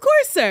 Of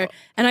course, sir.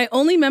 And I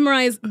only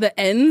memorized the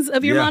ends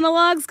of your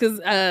monologues because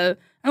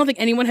I don't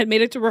think anyone had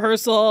made it to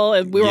rehearsal,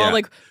 and we were all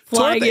like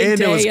flying in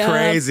day. It was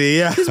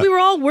crazy, because we were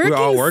all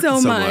working, so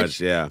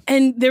much. Yeah.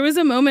 And there was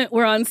a moment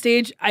where on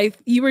stage,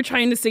 you were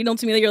trying to signal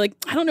to me that you're like,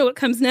 I don't know what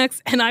comes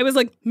next, and I was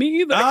like,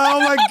 me either. Oh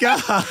my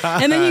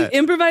God! And then you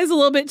improvised a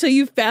little bit till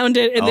you found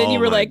it, and then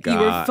you were like, you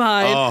were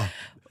fine. Oh.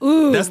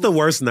 Ooh. That's the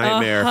worst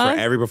nightmare for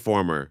every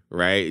performer,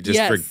 right?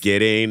 Just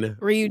forgetting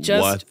where you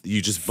just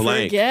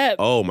blank. Forget.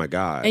 Oh my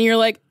God! And you're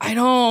like, I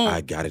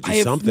gotta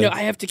do something.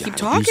 I have to keep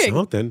talking. Do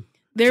something.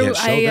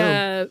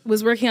 I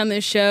was working on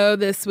this show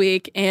this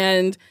week,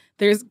 and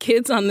there's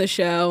kids on the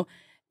show,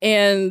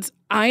 and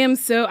I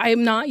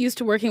am not used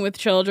to working with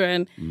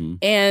children.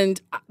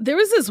 And there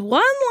was this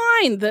one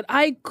line that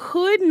I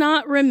could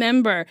not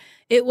remember.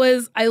 It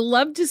was, I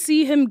love to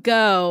see him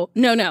go.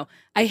 No.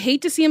 I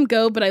hate to see him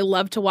go, but I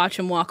love to watch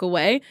him walk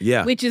away.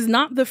 Yeah. Which is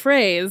not the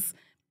phrase.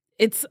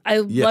 It's, I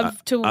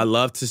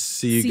love to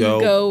see you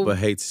go, but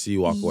hate to see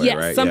you walk away,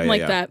 right? Something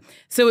like that.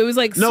 So it was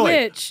like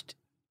switched.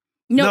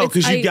 No,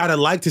 because you gotta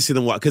like to see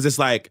them walk. Because it's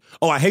like,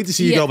 I hate to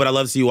see you go, but I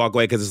love to see you walk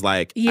away. Because it's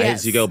like, I hate to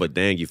see you go, but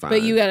dang, you fine.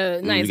 But you got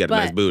a nice, a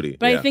nice booty.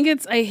 But I think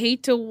it's, I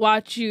hate to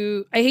watch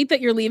you. I hate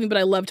that you're leaving, but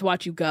I love to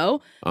watch you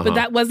go. But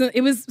that wasn't.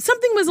 It was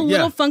something was a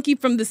little funky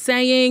from the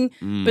saying,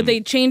 but they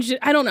changed it.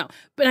 I don't know,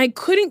 but I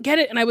couldn't get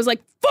it, and I was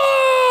like,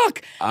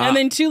 fuck. And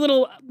then two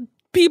little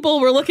people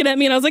were looking at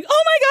me, and I was like,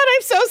 oh my God,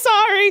 I'm so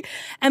sorry.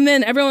 And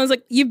then everyone was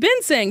like, you've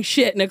been saying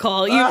shit,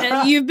 Nicole.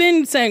 You've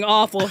been saying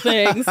awful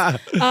things.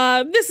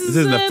 This is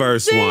the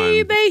first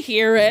one. They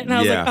hear it. And I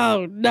was like,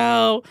 oh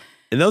no.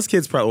 And those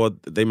kids probably,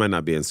 they might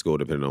not be in school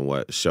depending on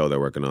what show they're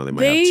working on. They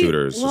might have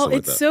tutors or something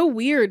like that. It's so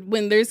weird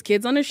when there's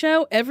kids on a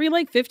show. Every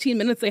 15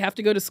 minutes they have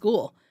to go to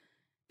school.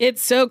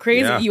 It's so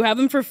crazy. Yeah. You have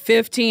them for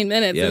 15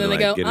 minutes and then they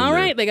go, all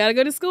right, they got to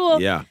go to school.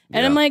 Yeah.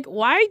 And I'm like,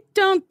 why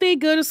don't they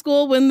go to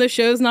school when the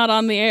show's not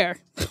on the air?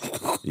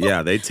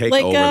 Yeah, they take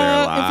over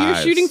their lives. If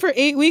you're shooting for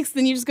 8 weeks,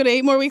 then you just go to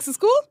 8 more weeks of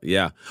school?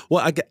 Yeah.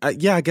 Well, I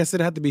guess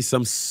it had to be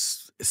some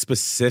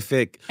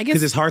specific,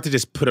 because it's hard to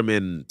just put them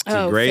in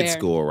grade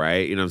school,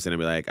 right? You know what I'm saying? And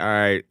be like, all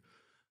right,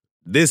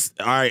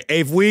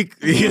 8th week,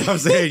 you know what I'm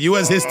saying?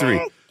 U.S.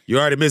 history. You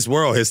already missed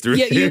world history.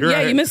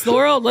 Yeah, you missed the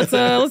world. Let's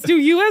do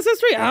U.S.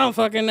 history. I don't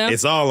fucking know.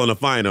 It's all on the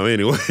final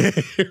anyway.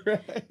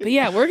 Right? But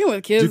yeah, working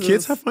with kids. Do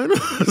kids have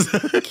finals?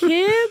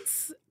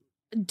 Kids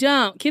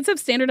don't. Kids have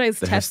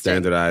standardized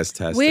testing.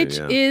 Which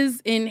is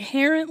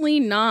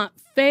inherently not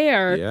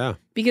fair. Yeah.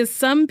 Because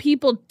some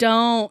people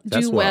don't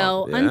do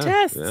well on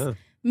tests. Yeah.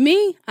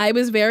 Me, I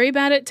was very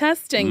bad at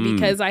testing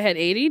because I had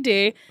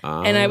ADD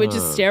and I would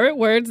just stare at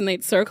words and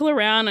they'd circle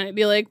around and I'd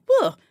be like,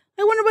 whoa.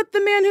 I wonder what the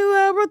man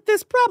who wrote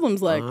this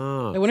problem's like.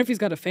 I wonder if he's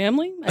got a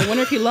family. I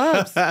wonder if he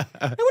loves. I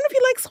wonder if he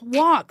likes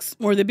walks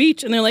or the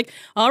beach. And they're like,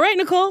 all right,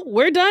 Nicole,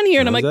 we're done here.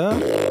 And I'm like, are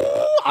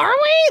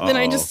we? Then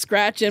I just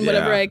scratch in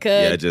whatever I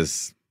could. Yeah,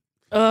 just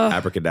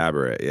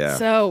Abracadabra, yeah.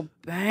 So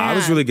bad. I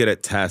was really good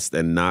at test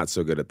and not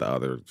so good at the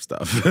other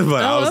stuff.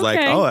 But I was like,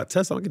 at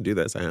test, I can do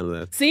this. I handle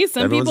that. See,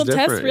 some people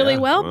test really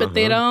well, but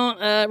they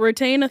don't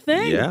retain a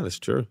thing. Yeah, that's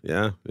true.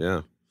 Yeah.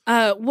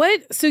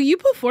 So you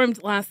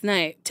performed last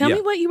night. Tell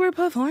me what you were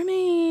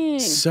performing.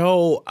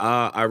 So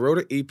I wrote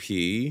an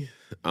EP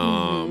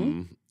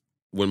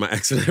when my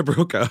ex and I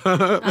broke up.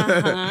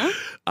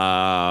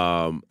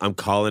 I'm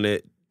calling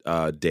it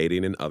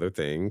Dating and Other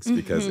Things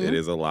because it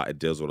is a lot. It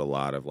deals with a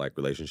lot of like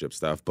relationship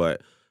stuff.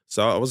 But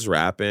so I was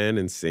rapping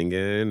and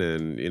singing,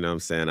 and you know what I'm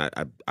saying,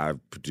 I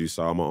produced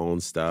all my own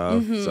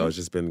stuff. So it's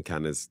just been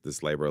kind of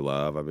this labor of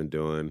love I've been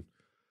doing.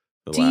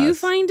 Do you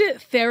find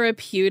it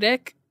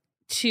therapeutic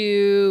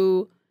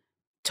to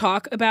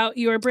talk about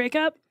your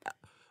breakup?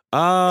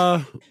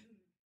 I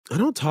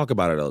don't talk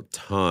about it a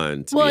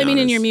ton. Well, I mean,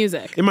 honest. in your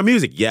music. In my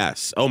music,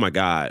 yes. Oh my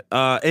God.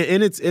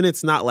 And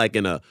it's not like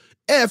in a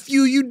F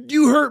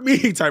you hurt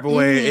me type of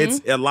way.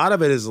 It's a lot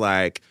of it is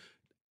like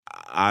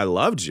I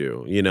loved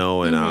you, you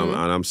know, and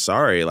I'm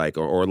sorry, like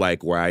or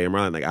like where I am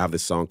right. Like I have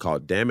this song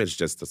called Damage,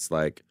 just that's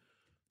like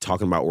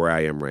talking about where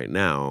I am right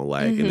now,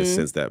 like in the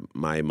sense that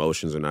my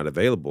emotions are not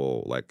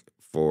available, like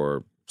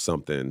for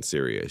something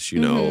serious, you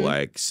know,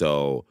 like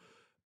so.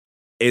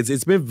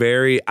 It's been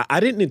very. I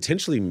didn't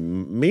intentionally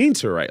mean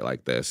to write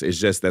like this. It's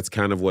just that's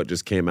kind of what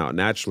just came out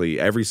naturally.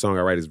 Every song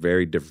I write is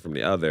very different from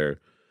the other,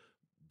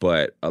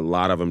 but a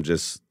lot of them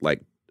just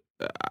like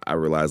I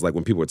realized like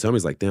when people would tell me,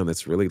 it's like, damn,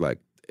 that's really like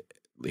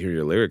hear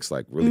your lyrics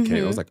like really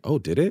came. I was like, oh,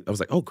 did it? I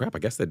was like, oh crap, I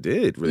guess that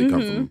did really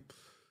come from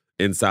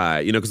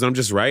inside, you know, because I'm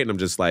just writing. I'm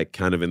just like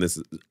kind of in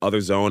this other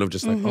zone of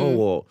just like, oh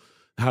well,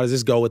 how does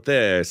this go with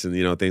this, and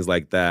you know things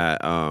like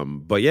that.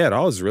 But yeah, it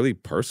all is really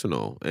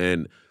personal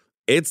and.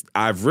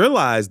 I've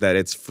realized that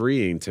it's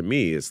freeing to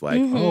me. It's like,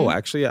 oh,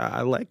 actually,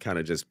 I like kind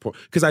of just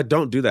because I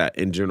don't do that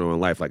in general in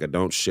life. Like I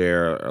don't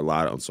share a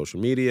lot on social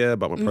media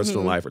about my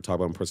personal life or talk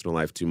about my personal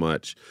life too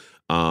much.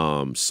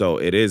 So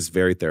it is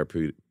very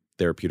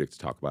therapeutic to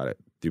talk about it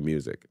through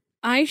music.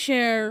 I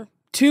share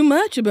too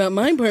much about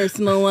my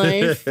personal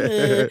life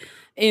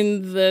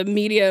in the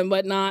media and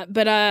whatnot.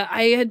 But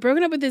I had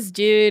broken up with this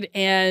dude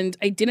and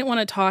I didn't want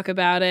to talk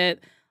about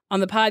it on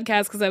the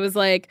podcast because I was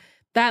like,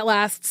 that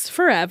lasts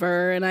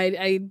forever, and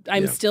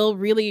I'm still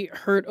really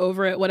hurt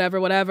over it,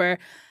 whatever.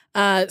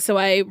 So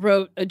I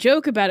wrote a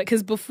joke about it,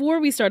 because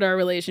before we started our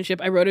relationship,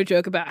 I wrote a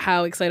joke about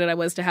how excited I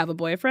was to have a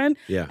boyfriend.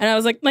 Yeah. And I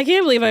was like, I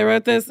can't believe I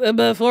wrote this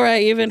before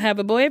I even have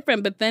a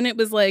boyfriend. But then it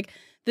was like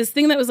this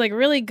thing that was like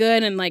really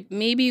good and like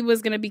maybe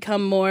was going to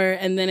become more,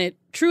 and then it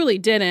truly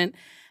didn't.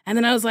 And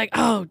then I was like,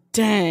 oh,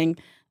 dang.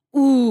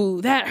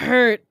 Ooh, that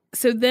hurt.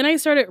 So then I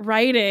started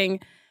writing,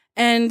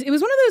 and it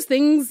was one of those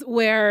things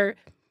where...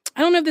 I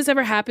don't know if this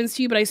ever happens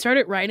to you, but I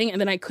started writing and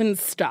then I couldn't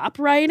stop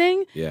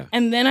writing. Yeah.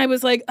 And then I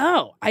was like,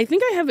 oh, I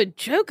think I have a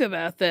joke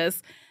about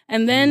this.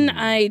 And then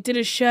I did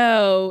a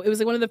show. It was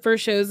like one of the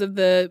first shows of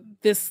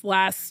this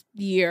last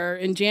year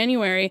in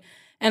January.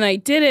 And I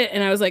did it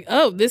and I was like,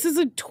 oh, this is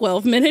a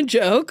 12-minute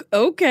joke.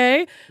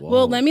 Okay. Whoa.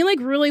 Well, let me like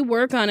really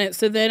work on it.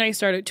 So then I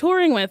started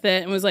touring with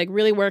it and was like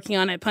really working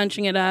on it,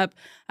 punching it up,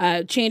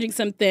 changing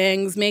some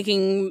things,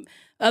 making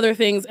other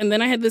things. And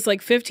then I had this like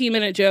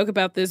 15-minute joke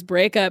about this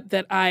breakup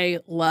that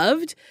I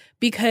loved,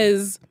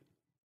 because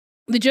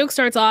the joke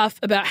starts off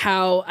about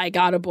how I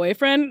got a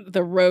boyfriend,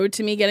 the road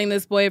to me getting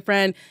this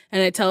boyfriend.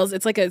 And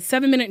it's like a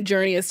 7-minute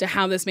journey as to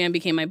how this man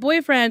became my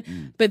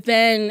boyfriend. But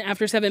then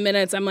after 7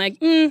 minutes, I'm like,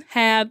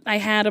 I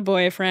had a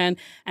boyfriend.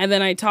 And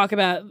then I talk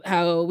about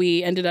how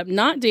we ended up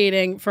not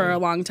dating for a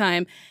long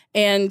time.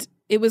 And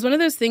it was one of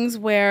those things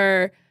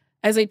where,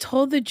 as I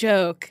told the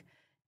joke,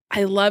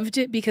 I loved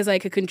it because I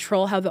could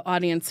control how the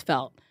audience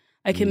felt.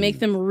 I could make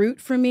them root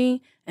for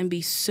me and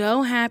be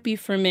so happy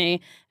for me,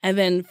 and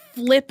then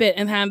flip it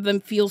and have them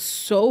feel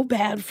so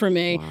bad for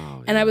me.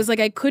 Wow, and I was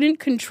like, I couldn't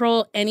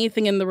control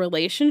anything in the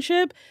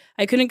relationship.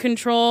 I couldn't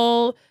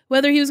control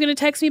whether he was going to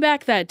text me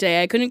back that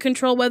day. I couldn't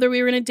control whether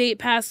we were going to date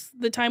past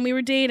the time we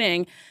were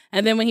dating.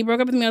 And then when he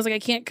broke up with me, I was like, I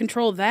can't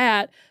control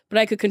that, but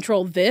I could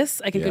control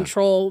this. I can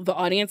control the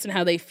audience and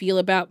how they feel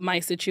about my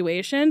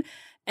situation.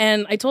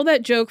 And I told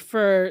that joke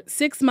for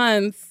 6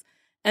 months,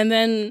 and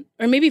then,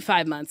 or maybe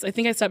 5 months. I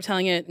think I stopped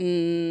telling it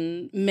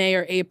in May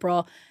or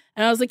April.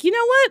 And I was like, you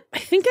know what? I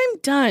think I'm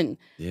done.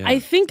 Yeah. I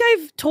think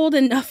I've told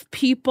enough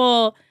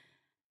people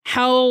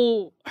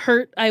how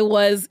hurt I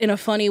was in a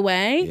funny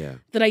way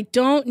that I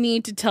don't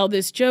need to tell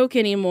this joke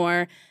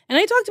anymore. And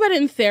I talked about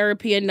it in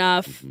therapy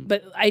enough,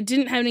 but I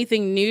didn't have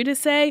anything new to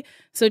say.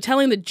 So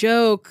telling the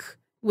joke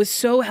was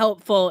so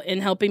helpful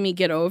in helping me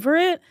get over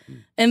it.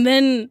 And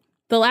then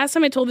the last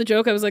time I told the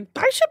joke, I was like,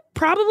 I should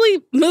probably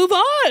move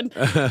on.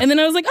 And then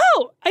I was like,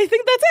 oh, I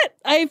think that's it.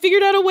 I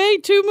figured out a way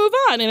to move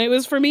on. And it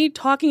was for me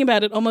talking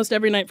about it almost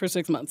every night for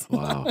 6 months.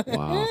 Wow.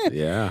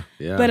 Yeah.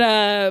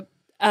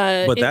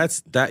 But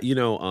that's that, you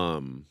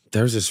know,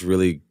 there's this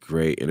really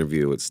great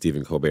interview with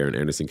Stephen Colbert and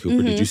Anderson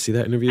Cooper. Did you see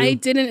that interview? I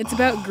didn't. It's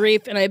about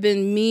grief, and I've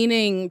been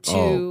meaning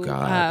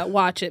to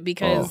watch it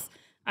because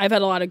I've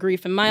had a lot of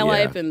grief in my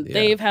life, and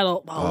they've had a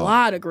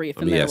lot of grief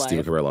in their life.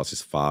 Stephen Colbert lost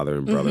his father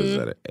and brothers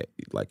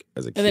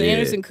as a kid. And then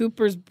Anderson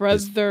Cooper's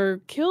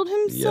brother killed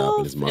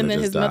himself, and then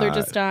his mother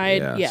just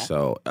died. Yeah.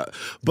 So,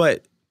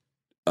 but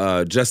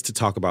just to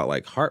talk about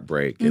like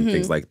heartbreak and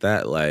things like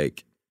that,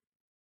 like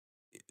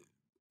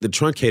the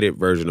truncated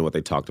version of what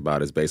they talked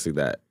about is basically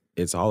that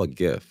it's all a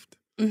gift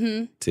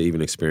to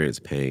even experience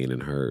pain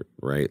and hurt,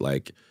 right?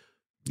 Like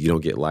you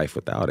don't get life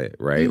without it,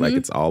 right? Like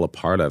it's all a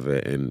part of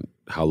it, and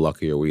how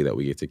lucky are we that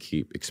we get to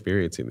keep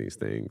experiencing these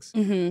things?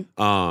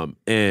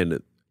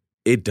 And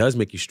it does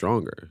make you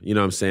stronger. You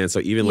know what I'm saying? So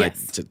even like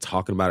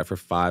talking about it for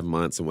 5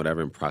 months and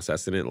whatever and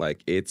processing it,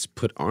 like it's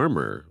put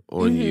armor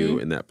on you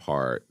in that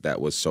part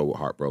that was so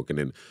heartbroken.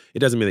 And it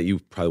doesn't mean that you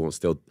probably won't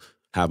still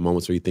have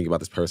moments where you think about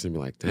this person and be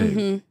like,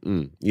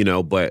 dang, you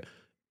know, but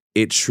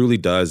it truly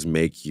does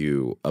make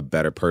you a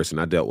better person.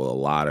 I dealt with a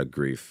lot of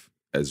grief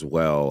as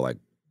well, like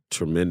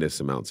tremendous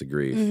amounts of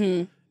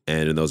grief.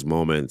 And in those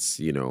moments,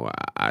 you know,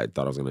 I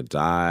thought I was going to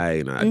die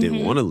and I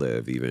didn't want to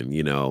live even,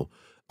 you know.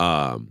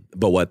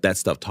 But what that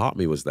stuff taught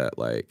me was that,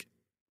 like,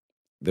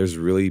 there's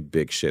really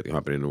big shit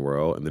happening in the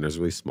world and then there's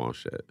really small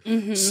shit.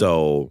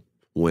 So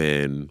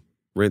when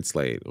rent's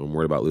late, or I'm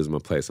worried about losing my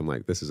place, I'm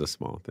like, this is a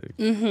small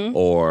thing.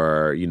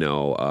 Or, you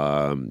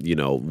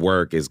know,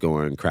 work is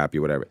going crappy,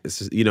 whatever. It's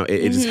just, you know,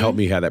 it just helped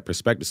me have that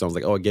perspective. So I was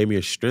like, oh, it gave me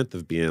a strength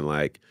of being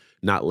like,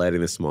 not letting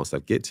the small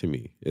stuff get to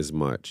me as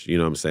much. You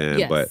know what I'm saying?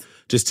 Yes. But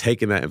just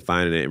taking that and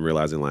finding it and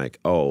realizing like,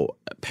 oh,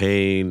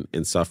 pain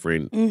and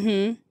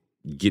suffering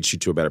gets you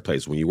to a better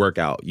place. When you work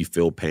out, you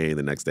feel pain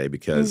the next day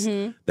because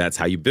that's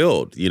how you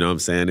build. You know what I'm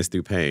saying? It's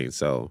through pain.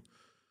 So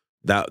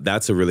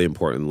that's a really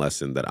important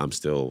lesson that I'm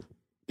still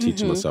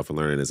teaching myself and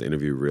learning. This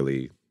interview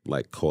really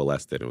like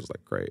coalesced it. It was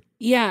like great.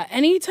 Yeah.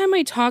 Anytime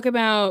I talk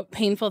about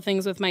painful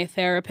things with my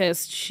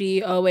therapist,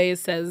 she always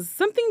says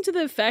something to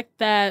the effect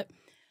that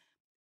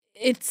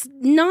it's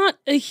not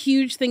a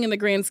huge thing in the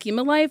grand scheme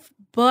of life,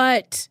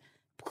 but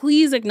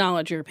please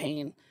acknowledge your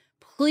pain.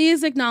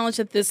 Please acknowledge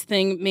that this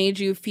thing made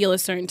you feel a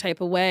certain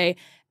type of way,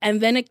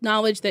 and then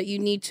acknowledge that you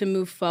need to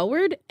move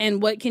forward.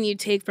 And what can you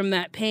take from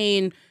that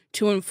pain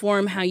to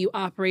inform how you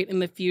operate in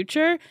the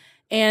future?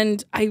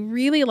 And I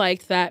really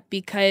liked that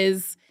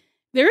because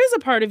there is a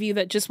part of you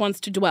that just wants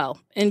to dwell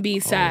and be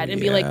sad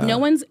and be like, no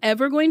one's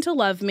ever going to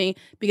love me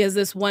because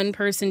this one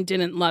person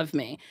didn't love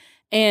me.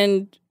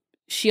 And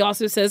she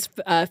also says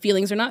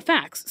feelings are not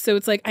facts. So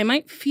it's like, I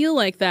might feel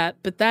like that,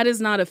 but that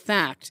is not a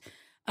fact.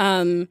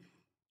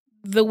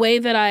 The way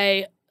that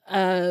I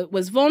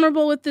was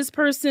vulnerable with this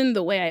person,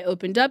 the way I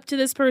opened up to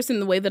this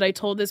person, the way that I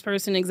told this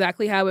person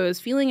exactly how I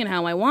was feeling and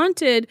how I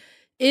wanted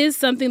is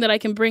something that I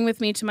can bring with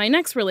me to my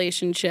next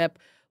relationship,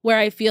 where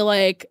I feel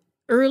like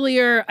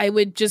earlier I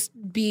would just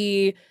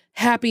be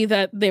happy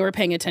that they were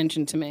paying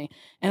attention to me.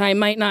 And I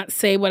might not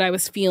say what I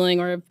was feeling,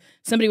 or if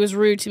somebody was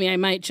rude to me, I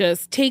might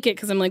just take it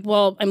because I'm like,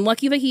 well, I'm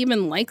lucky that he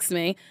even likes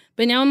me.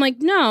 But now I'm like,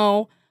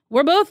 no,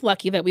 we're both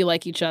lucky that we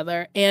like each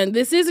other. And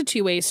this is a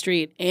two-way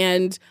street.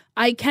 And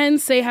I can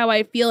say how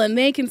I feel and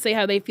they can say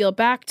how they feel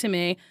back to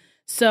me.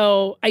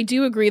 So I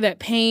do agree that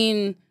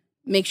pain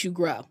makes you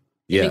grow.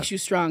 It makes you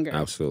stronger.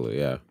 Absolutely,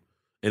 yeah.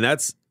 And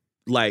that's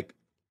like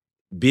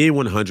being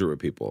 100 with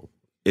people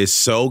is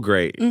so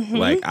great.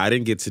 Like I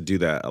didn't get to do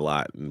that a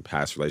lot in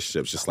past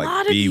relationships. Just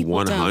like be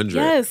 100.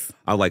 Yes.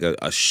 I'm like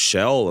a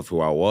shell of who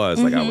I was.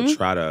 Like I would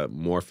try to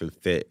morph and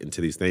fit into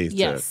these things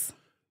to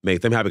make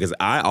them happy. Because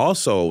I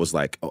also was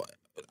like, oh,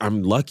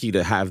 I'm lucky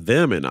to have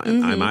them. And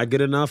am I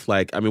good enough?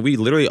 Like, I mean, we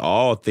literally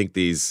all think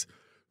these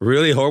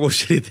really horrible,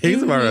 shitty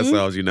things about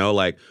ourselves, you know?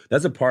 Like,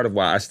 that's a part of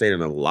why I stayed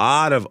in a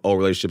lot of old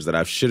relationships that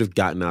I should have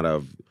gotten out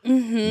of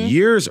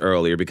years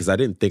earlier, because I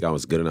didn't think I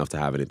was good enough to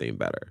have anything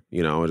better.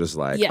 You know, I was just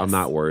like, I'm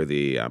not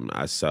worthy,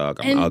 I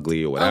suck, I'm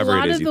ugly, or whatever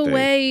it is you think. A lot of the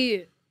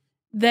way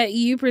that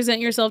you present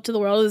yourself to the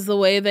world is the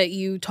way that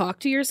you talk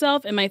to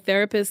yourself. And my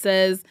therapist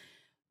says,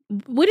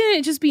 wouldn't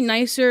it just be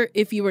nicer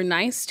if you were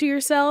nice to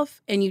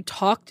yourself and you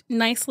talked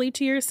nicely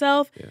to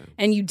yourself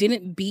and you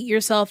didn't beat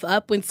yourself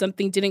up when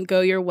something didn't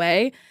go your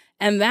way?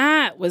 And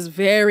that was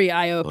very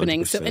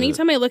eye-opening. 100%. So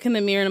anytime I look in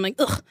the mirror and I'm like,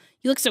 ugh,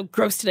 you look so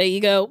gross today, you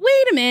go,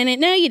 wait a minute,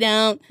 no you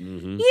don't.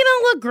 You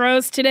don't look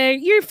gross today.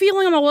 You're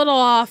feeling a little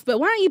off, but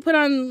why don't you put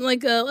on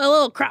like a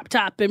little crop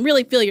top and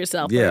really feel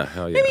yourself? Yeah,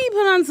 hell yeah. Maybe you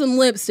put on some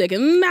lipstick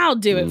and that'll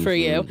do it for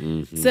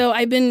you. So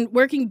I've been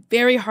working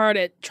very hard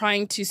at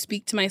trying to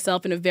speak to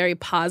myself in a very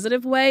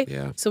positive way.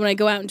 Yeah. So when I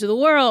go out into the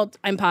world,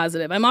 I'm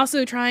positive. I'm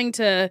also trying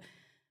to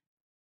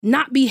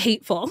not be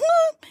hateful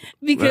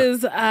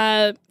because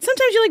sometimes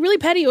you're like really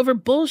petty over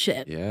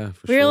bullshit. Yeah,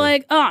 for sure. You're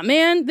like, oh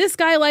man, this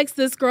guy likes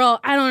this girl.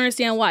 I don't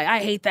understand why. I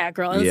hate that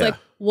girl. And it's like,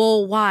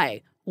 well,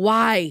 why?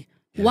 Why?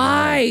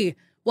 Why?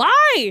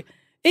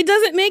 It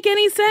doesn't make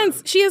any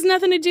sense. She has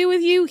nothing to do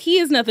with you. He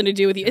has nothing to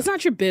do with you. It's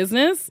not your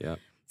business. Yeah.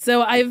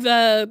 So I've,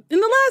 in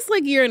the last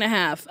like year and a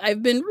half,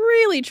 I've been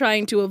really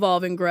trying to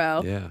evolve and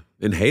grow. Yeah.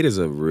 And hate is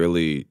a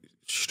really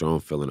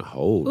strong feeling to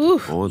hold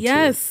on to.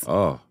 Yes.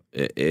 Oh.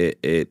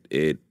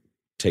 It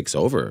takes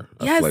over.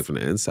 I feel like from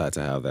the inside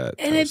to have that.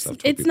 And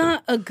it's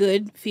not a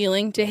good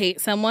feeling to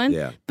hate someone.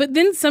 Yeah. But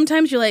then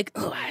sometimes you're like,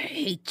 oh, I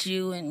hate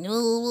you. And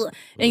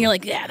you're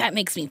like, yeah, that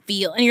makes me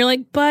feel. And you're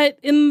like, but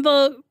in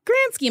the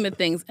grand scheme of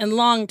things and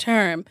long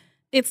term,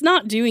 it's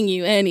not doing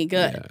you any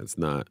good. Yeah, it's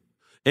not.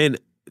 And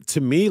to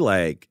me,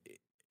 like,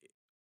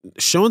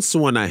 showing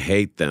someone I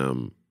hate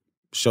them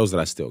shows that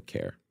I still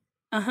care.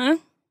 Uh-huh.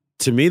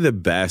 To me, the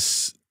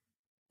best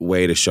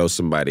way to show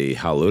somebody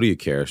how little you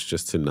care is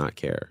just to not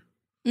care.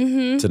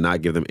 Mm-hmm. To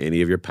not give them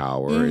any of your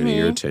power, any of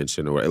your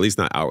attention, or at least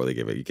not outwardly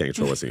give it. You can't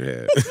control what's in your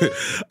head.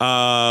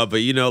 But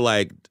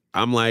like,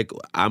 I'm like,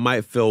 I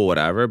might feel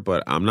whatever,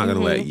 but I'm not going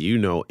to let you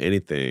know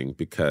anything,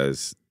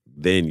 because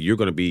then you're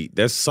going to be,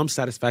 there's some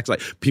satisfaction,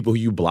 like people who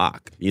you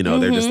block,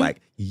 they're just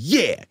like,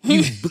 yeah,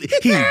 he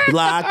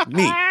blocked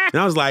me.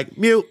 And I was like,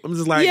 mute. I'm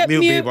just like,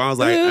 mute people. I was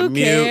like, I'm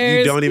mute.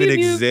 You don't even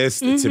exist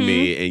to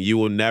me, and you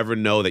will never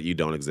know that you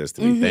don't exist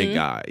to me. Thank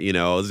God.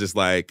 It's just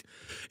like,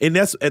 and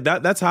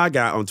that's how I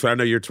got on Twitter. I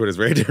know your Twitter is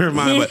very different from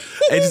mine, but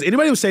just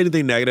anybody who say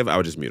anything negative, I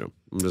would just mute them.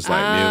 I'm just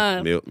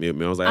like, mute.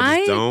 I was like, I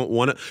just don't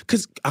want to,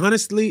 because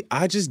honestly,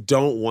 I just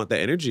don't want that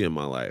energy in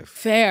my life.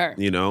 Fair.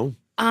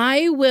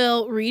 I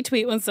will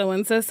retweet when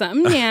someone says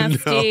something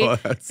nasty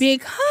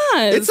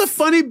because it's a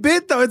funny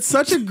bit, though. It's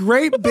such a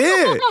great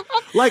bit.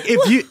 Like,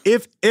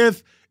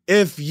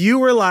 if you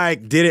were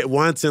like, did it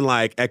once and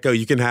like, Echo,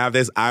 you can have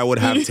this, I would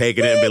have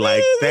taken it and be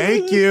like,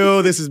 thank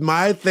you. This is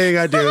my thing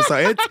I do. So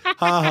it's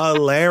a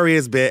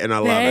hilarious bit, and I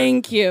love it.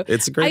 Thank you.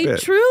 It's a great bit. I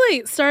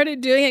truly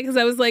started doing it because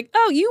I was like,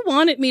 oh, you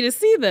wanted me to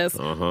see this.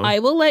 I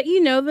will let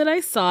you know that I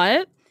saw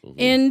it.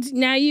 And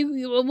now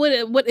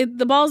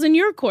the ball's in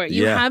your court.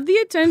 You have the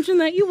attention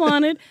that you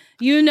wanted.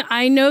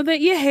 I know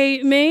that you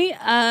hate me.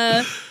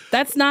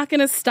 That's not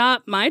going to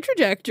stop my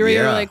trajectory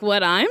or like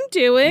what I'm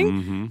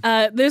doing.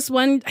 This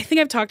one, I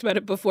think I've talked about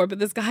it before, but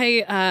this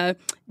guy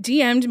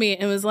DM'd me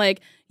and was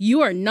like,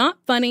 you are not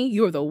funny.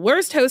 You are the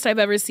worst host I've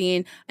ever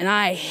seen, and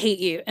I hate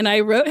you. And I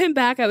wrote him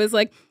back. I was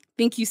like,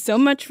 thank you so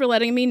much for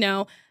letting me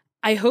know.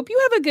 I hope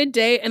you have a good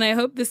day, and I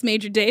hope this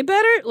made your day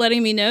better,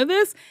 letting me know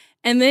this.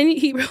 And then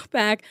he wrote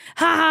back,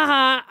 ha, ha,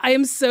 ha, I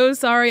am so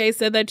sorry I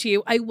said that to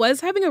you. I was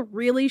having a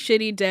really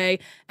shitty day,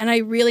 and I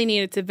really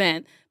needed to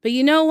vent. But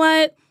you know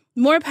what?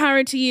 More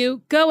power to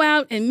you. Go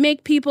out and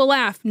make people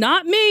laugh.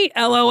 Not me,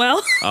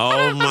 LOL.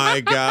 Oh,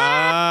 my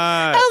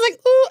God. I was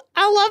like, ooh,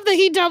 I love that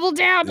he doubled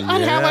down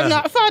on how I'm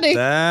not funny.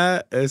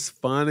 That is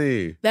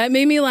funny. That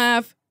made me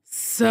laugh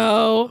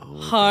so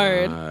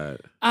hard.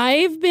 God.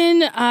 I've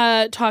been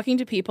talking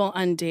to people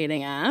on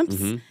dating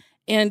apps.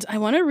 And I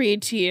want to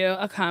read to you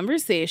a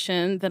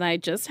conversation that I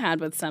just had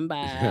with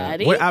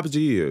somebody. What apps do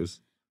you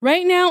use?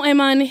 Right now,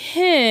 I'm on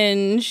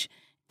Hinge,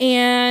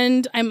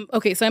 and I'm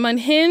on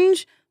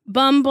Hinge,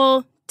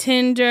 Bumble,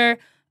 Tinder,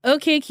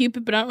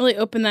 OkCupid, but I don't really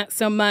open that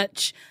so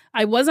much.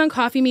 I was on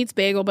Coffee Meets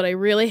Bagel, but I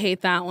really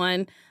hate that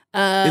one.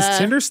 Is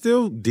Tinder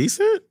still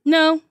decent?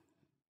 No.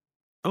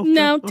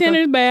 No,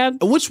 Tinder's bad.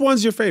 Which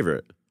one's your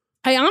favorite?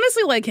 I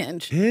honestly like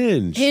Hinge.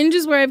 Hinge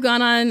is where I've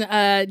gone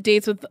on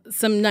dates with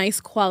some nice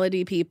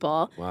quality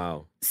people.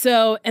 Wow.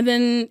 So, and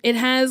then it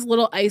has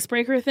little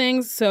icebreaker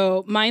things.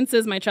 So mine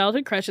says my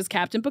childhood crush is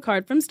Captain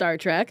Picard from Star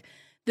Trek.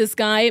 This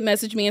guy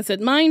messaged me and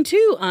said, mine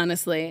too,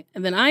 honestly.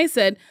 And then I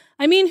said,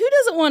 I mean, who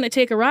doesn't want to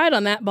take a ride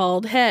on that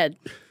bald head?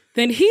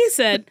 Then he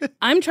said,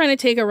 I'm trying to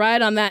take a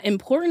ride on that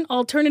important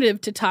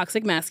alternative to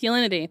toxic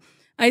masculinity.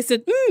 I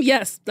said,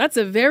 yes, that's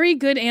a very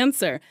good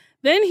answer.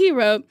 Then he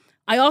wrote,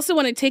 I also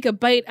want to take a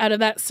bite out of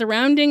that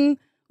surrounding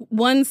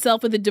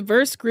oneself with a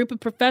diverse group of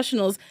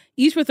professionals,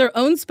 each with their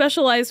own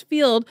specialized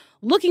field,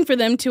 looking for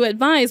them to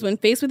advise when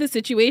faced with a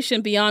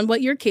situation beyond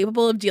what you're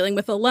capable of dealing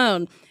with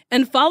alone.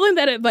 And following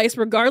that advice,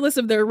 regardless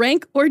of their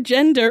rank or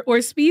gender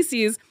or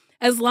species,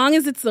 as long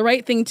as it's the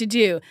right thing to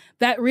do.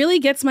 That really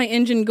gets my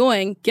engine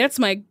going, gets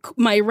my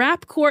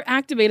rap core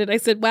activated. I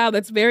said, wow,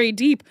 that's very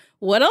deep.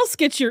 What else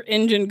gets your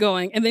engine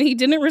going? And then he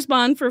didn't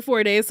respond for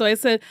 4 days. So I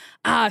said,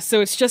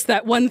 so it's just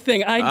that one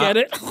thing. I get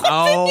it.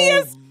 Oh, he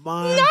has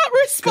not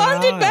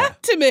responded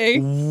back to me.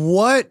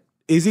 What?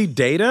 Is he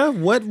data?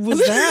 What was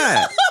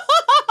that?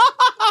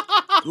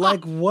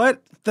 Like,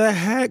 what the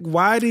heck?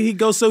 Why did he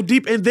go so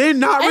deep and then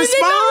not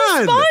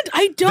respond?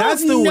 I don't know.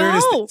 That's the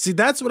weirdest thing. See,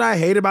 that's what I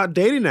hate about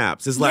dating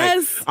apps. It's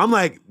like, I'm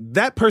like,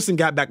 that person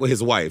got back with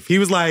his wife. He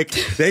was like,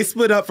 they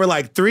split up for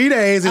like 3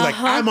 days. He's like,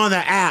 I'm on the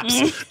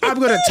apps. I'm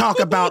going to talk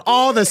about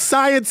all the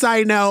science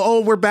I know.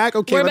 Oh, we're back?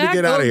 Okay, let me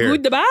get out of here.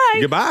 Goodbye.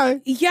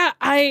 Goodbye. Yeah,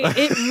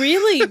 it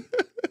really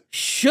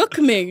shook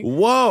me.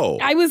 Whoa.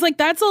 I was like,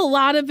 that's a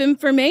lot of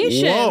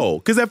information. Whoa.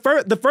 Because at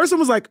first, the first one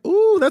was like,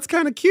 ooh, that's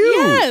kind of cute.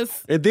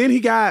 Yes. And then he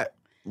got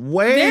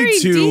way very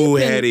too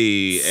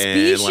heady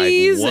and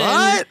like,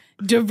 what?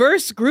 And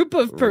diverse group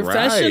of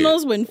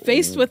professionals when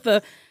faced with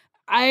the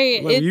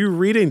you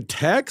reading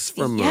text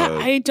from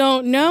I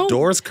don't know.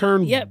 Doris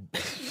Kern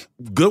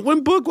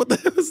Goodwin book? What the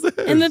hell is this?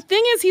 And the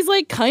thing is, he's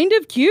like kind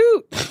of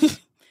cute.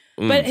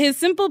 But his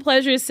simple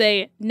pleasures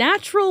say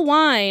natural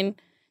wine,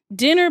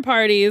 dinner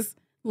parties,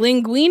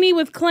 linguine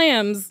with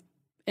clams,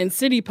 and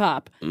City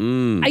Pop.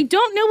 I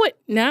don't know what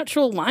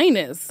natural wine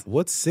is.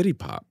 What's City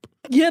Pop?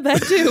 Yeah,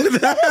 that too.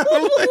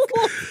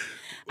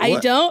 I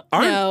don't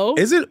know.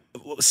 Is it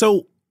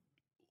so?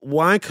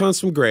 Wine comes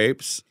from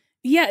grapes.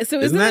 Yeah, so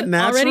isn't that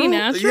already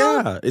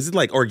natural? Yeah. Is it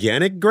like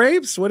organic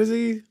grapes? What is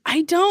he?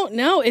 I don't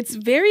know. It's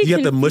very confusing.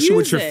 You have to mush it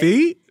with your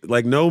feet?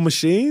 Like no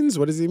machines?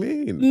 What does he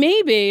mean?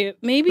 Maybe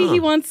he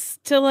wants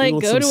to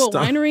go to a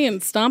winery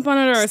and stomp on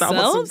it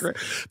ourselves.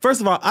 First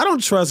of all, I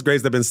don't trust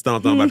grapes that have been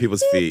stomped on by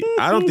people's feet.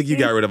 I don't think you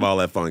got rid of all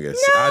that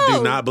fungus. No. I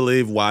do not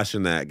believe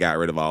washing that got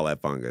rid of all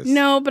that fungus.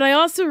 No, but I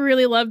also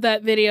really love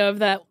that video of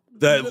that.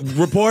 The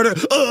reporter,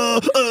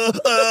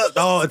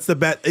 oh, it's the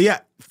best. Yeah.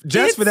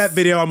 Just for that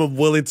video, I'm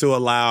willing to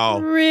allow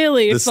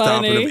really the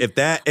funny.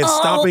 Stomping. If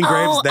stomping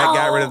grapes that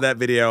got rid of that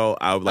video,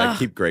 I would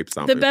keep grape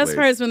stomping. The best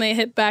part is when they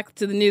hit back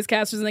to the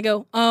newscasters and they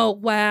go, "Oh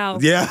wow,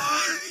 yeah,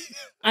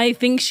 I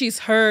think she's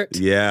hurt."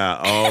 Yeah.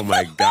 Oh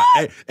my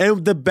god.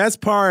 And the best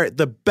part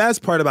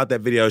about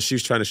that video is she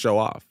was trying to show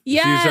off.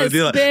 Yes, she was trying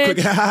to do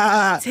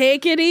bitch.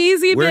 Take it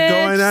easy, We're bitch.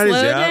 going at it.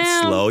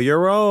 Down. Slow your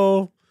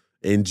roll.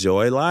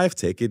 Enjoy life.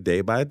 Take it day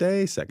by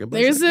day, second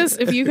by There's second. this,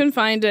 if you can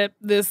find it,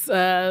 this,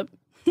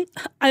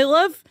 I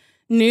love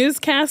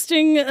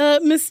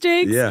newscasting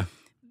mistakes. Yeah.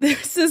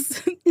 There's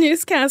this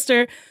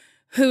newscaster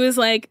who is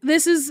like,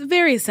 this is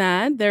very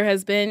sad. There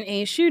has been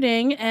a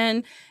shooting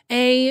and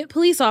a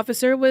police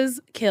officer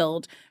was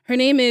killed. Her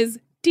name is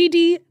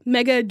Didi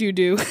Mega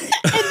Doodoo.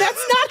 And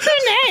that's not her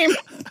name.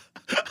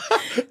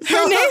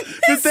 Her name is...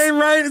 Did they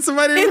write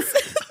somebody...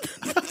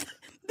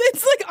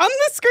 It's like on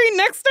the screen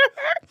next to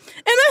her,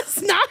 and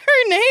that's not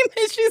her name,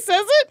 and she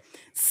says it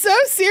so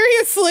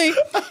seriously.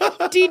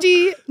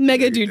 Didi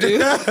Mega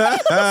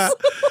Doodoo.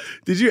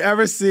 Did you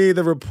ever see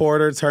the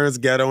reporter turns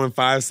ghetto in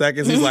 5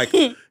 seconds? He's like,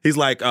 there's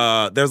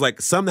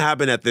like something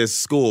happened at this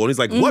school, and he's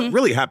like, what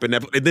really happened?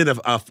 And then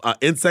a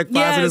insect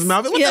flies in his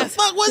mouth. What the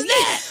fuck was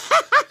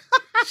that?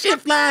 Shit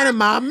flying in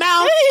my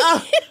mouth.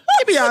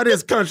 Get me out of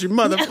this country,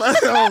 motherfucker.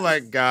 Oh my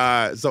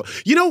God. So,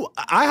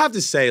 I have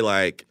to say,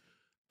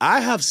 I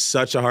have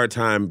such a hard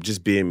time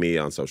just being me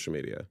on social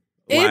media.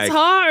 It's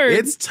hard.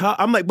 It's tough.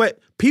 I'm like, but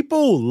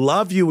people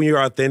love you when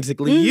you're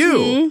authentically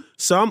you.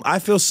 So I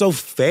feel so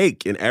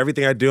fake in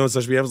everything I do on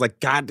social media. I was like,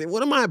 God,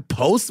 what am I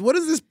posting? What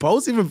is this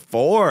post even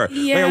for?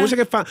 Yeah. I wish I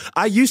could find.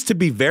 I used to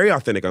be very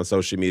authentic on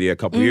social media a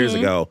couple years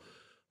ago,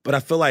 but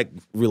I feel like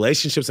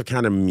relationships have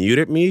kind of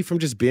muted me from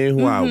just being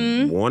who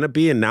I want to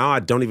be, and now I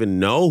don't even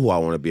know who I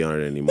want to be on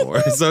it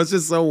anymore. So it's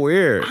just so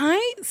weird.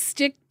 I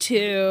stick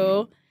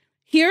to.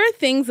 Here are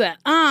things that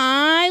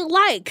I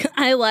like.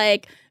 I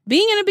like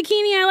being in a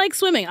bikini. I like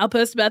swimming. I'll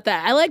post about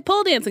that. I like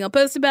pole dancing. I'll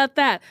post about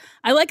that.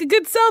 I like a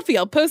good selfie.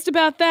 I'll post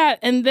about that.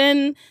 And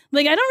then,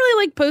 I don't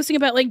really like posting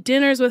about,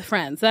 dinners with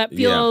friends. That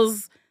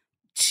feels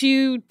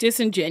too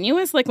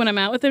disingenuous. When I'm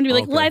out with them to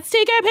be let's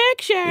take a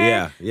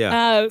picture.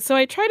 Yeah. So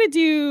I try to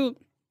do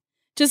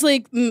just,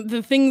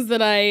 the things that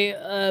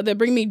that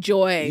bring me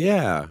joy.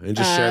 Yeah, and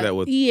just share that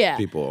with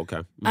people.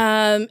 Okay.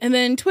 And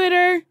then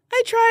Twitter,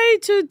 I try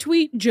to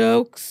tweet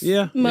jokes.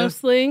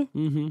 Mostly.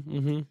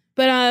 Yeah.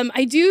 But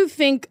I do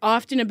think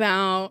often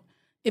about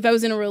if I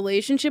was in a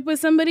relationship with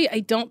somebody,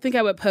 I don't think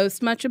I would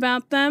post much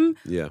about them.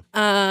 Yeah.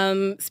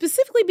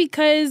 Specifically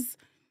because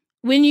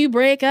when you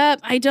break up,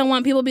 I don't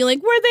want people to be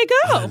like, where'd they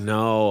go?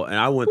 No, and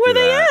I went Where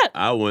through they that. at?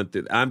 I went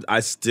through.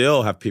 I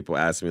still have people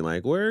ask me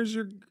where's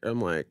your?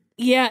 I'm like.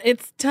 Yeah,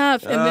 it's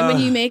tough. And then when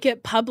you make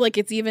it public,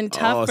 it's even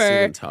tougher. Oh, it's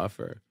even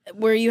tougher.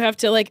 Where you have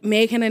to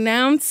make an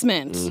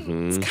announcement.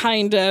 It's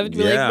kind of be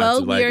we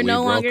are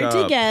no longer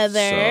together.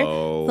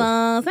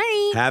 So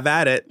sorry. Have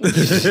at it.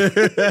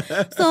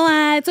 So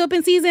it's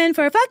open season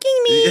for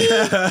fucking me.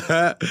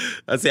 Yeah.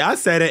 See, I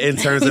said it in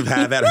terms of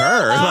have at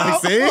her.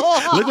 See,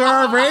 look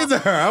where her brains are.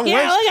 Look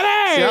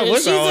at her. See, I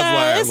wish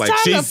I was like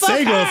she's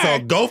single, so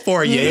go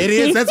for it, you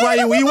idiots. That's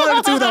why we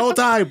wanted to the whole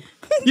time.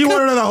 You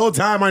wanted her the whole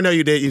time. I know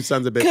you did, you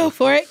sons of bitches. Go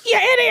for it, you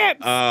idiot.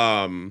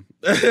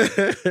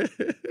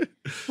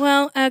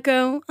 Well,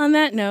 Echo, on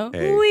that note,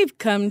 we've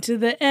come to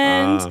the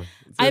end.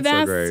 I've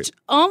asked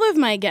all of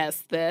my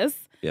guests this.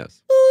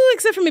 Yes. Ooh,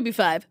 except for maybe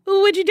 5.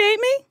 Ooh, would you date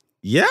me?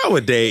 Yeah, I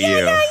would date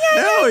you.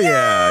 Hell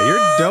yeah.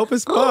 You're dope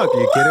as fuck.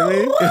 You kidding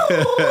me?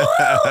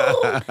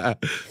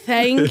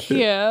 Thank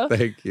you.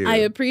 Thank you. I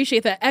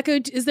appreciate that. Echo,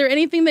 is there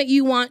anything that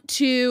you want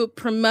to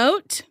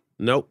promote?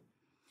 Nope.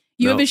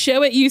 You have a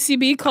show at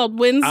UCB called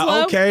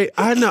Winslow? Okay.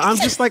 I know. I'm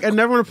just I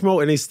never want to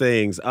promote any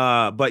things.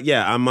 But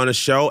yeah, I'm on a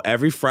show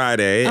every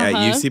Friday at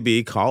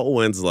UCB called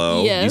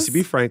Winslow. Yes.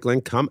 UCB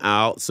Franklin. Come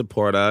out,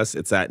 support us.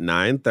 It's at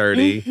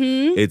 9:30.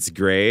 It's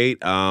great.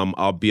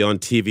 I'll be on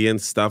TV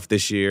and stuff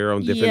this year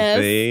on different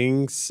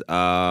things.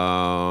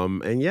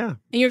 And yeah.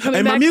 And you're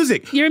coming back. And my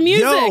music. Your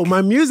music. Yo,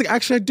 my music.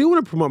 Actually, I do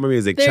want to promote my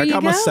music. Check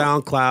out my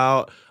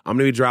SoundCloud. I'm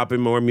going to be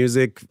dropping more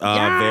music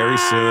very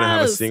soon. I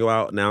have a single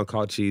out now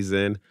called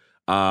Cheesin'.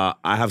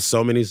 I have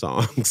so many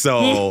songs.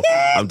 So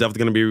I'm definitely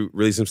going to be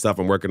releasing stuff.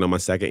 I'm working on my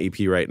second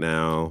EP right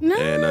now. Nice.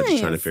 And I'm just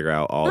trying to figure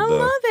out all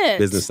the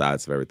business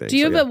sides of everything. Do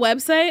you have a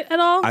website at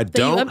all? I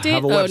don't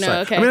have a website. Oh,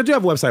 no, okay. I mean, I do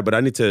have a website, but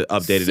I need to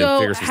update it and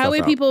figure some stuff out. So how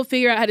would people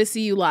figure out how to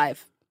see you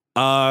live?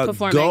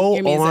 Performing Go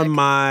your music? on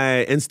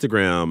my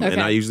Instagram,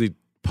 and I usually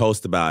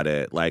post about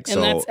it. Like, and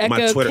so that's Echo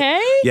my Twitter,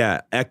 K?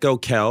 Yeah, Echo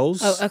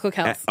Kells. Oh, Echo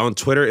Kells. On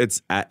Twitter,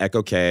 it's at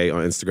Echo K.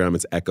 On Instagram,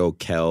 it's Echo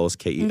Kells,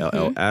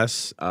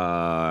 Kells.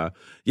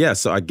 Yeah,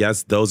 so I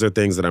guess those are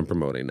things that I'm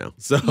promoting now.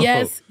 So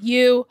yes,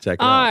 you check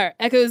it are. out.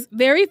 Echo's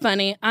very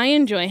funny. I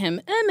enjoy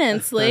him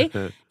immensely.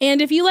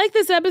 And if you like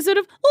this episode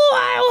of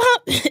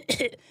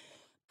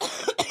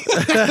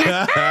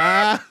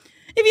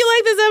If you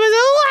like this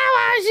episode,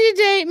 why don't you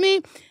date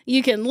me?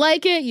 You can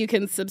like it. You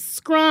can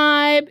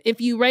subscribe.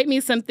 If you write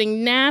me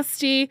something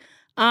nasty,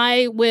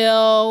 I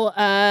will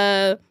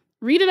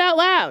read it out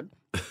loud.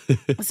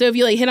 So if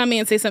you hit on me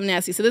and say something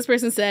nasty. So this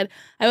person said,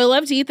 I would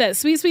love to eat that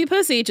sweet, sweet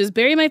pussy. Just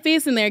bury my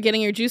face in there,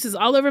 getting your juices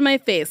all over my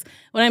face.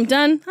 When I'm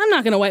done, I'm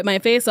not going to wipe my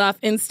face off.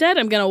 Instead,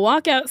 I'm going to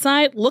walk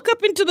outside, look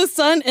up into the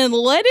sun, and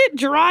let it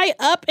dry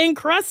up and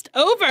crust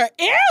over.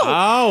 Ew!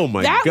 Oh,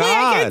 my God. That way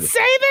I can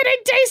save it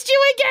and taste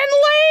you again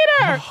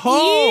later.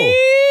 Oh.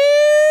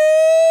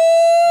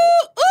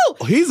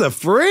 Ooh. He's a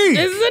freak.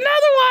 This is another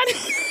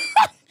one.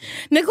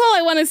 Nicole,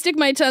 I want to stick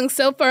my tongue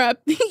so far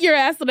up your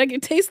ass that I can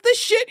taste the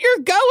shit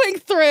you're going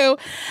through.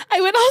 I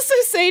would also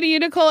say to you,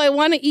 Nicole, I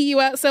want to eat you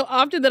out so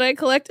often that I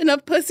collect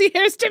enough pussy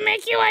hairs to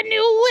make you a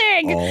new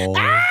wig. Oh,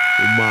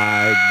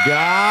 my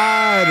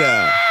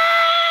God.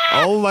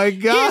 Oh, my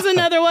God. Here's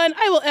another one.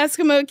 I will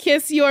Eskimo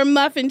kiss your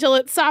muff until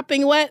it's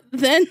sopping wet,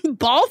 then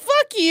ball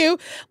fuck you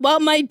while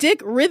my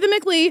dick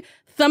rhythmically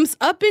thumps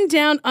up and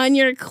down on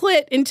your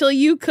clit until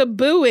you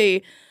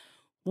kabooey.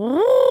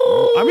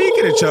 I mean, you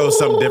could have chose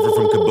something different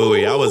from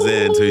kabooey. I was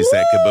in until you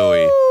said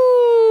kabooey.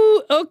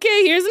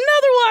 Okay, here's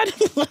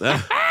another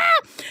one.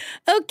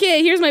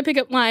 Okay, here's my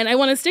pickup line. I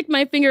want to stick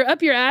my finger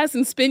up your ass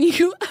and spin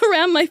you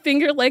around my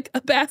finger like a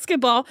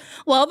basketball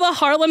while the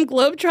Harlem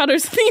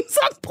Globetrotters theme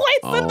song plays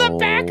in the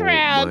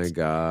background. Oh, my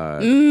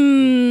God.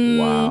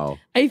 Wow.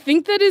 I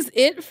think that is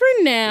it for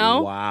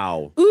now.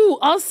 Wow. Ooh,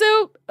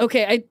 also,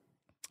 okay,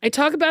 I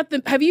talk about do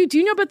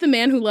you know about the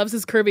man who loves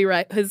his curvy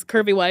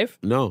wife?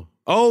 No.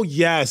 Oh,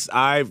 yes.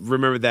 I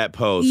remember that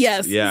post.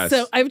 Yes.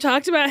 So I've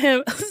talked about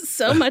him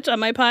so much on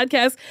my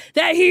podcast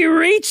that he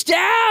reached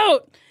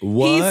out.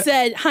 What? He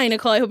said, hi,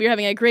 Nicole, I hope you're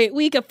having a great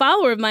week. A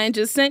follower of mine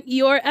just sent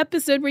your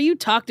episode where you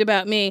talked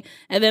about me.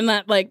 And then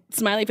that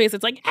smiley face,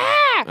 it's like,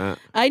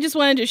 I just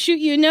wanted to shoot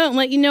you a note and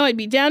let you know I'd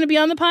be down to be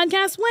on the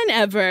podcast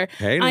whenever.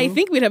 Hey, I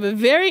think we'd have a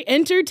very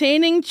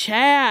entertaining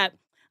chat.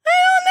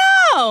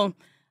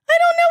 I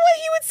don't know what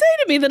he would say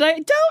to me that I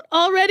don't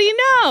already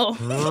know.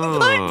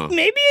 But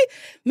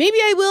maybe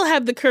I will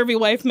have the curvy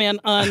wife man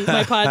on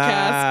my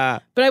podcast.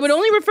 But I would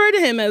only refer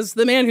to him as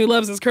the man who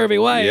loves his curvy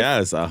wife.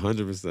 Yes,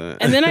 100%.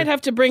 And then I'd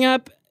have to bring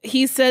up,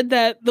 he said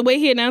that the way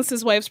he announced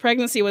his wife's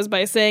pregnancy was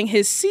by saying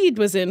his seed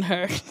was in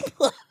her.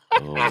 Oh,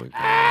 my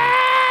God.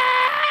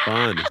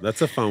 Fun.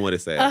 That's a fun way to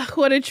say it.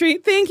 What a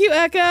treat. Thank you,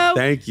 Echo.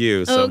 Thank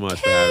you so much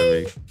for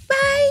having me.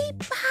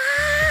 Bye-bye.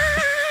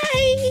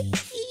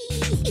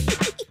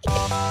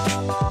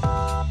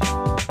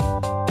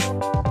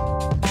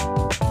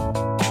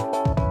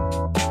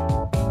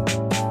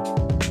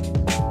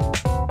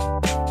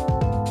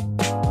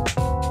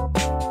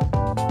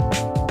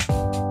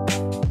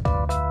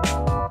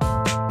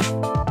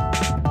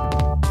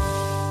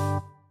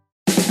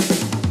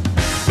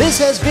 This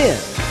has been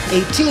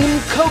a Team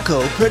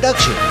Coco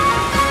production.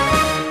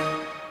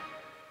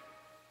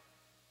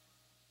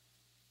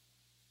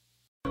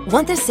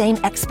 Want the same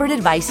expert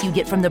advice you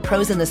get from the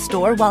pros in the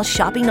store while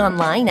shopping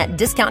online at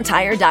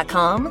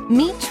DiscountTire.com?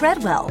 Meet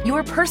Treadwell,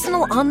 your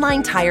personal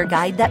online tire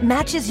guide that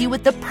matches you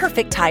with the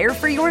perfect tire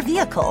for your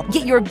vehicle.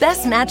 Get your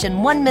best match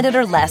in 1 minute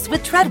or less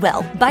with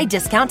Treadwell by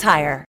Discount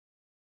Tire.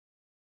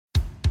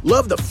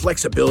 Love the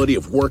flexibility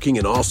of working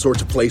in all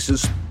sorts of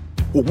places?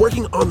 Well,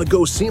 working on the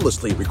go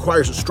seamlessly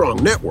requires a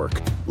strong network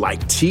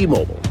like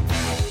T-Mobile.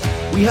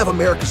 We have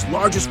America's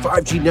largest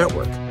 5G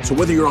network, so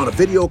whether you're on a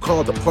video call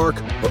at the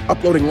park or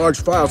uploading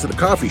large files at the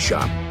coffee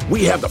shop,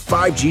 we have the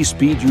 5G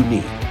speed you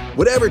need.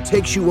 Whatever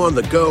takes you on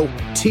the go,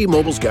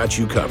 T-Mobile's got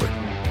you covered.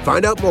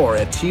 Find out more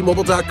at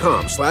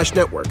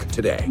T-Mobile.com/network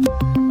today.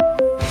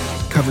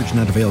 Coverage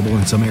not available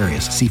in some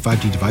areas. See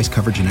 5G device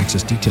coverage and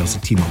access details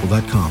at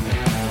T-Mobile.com.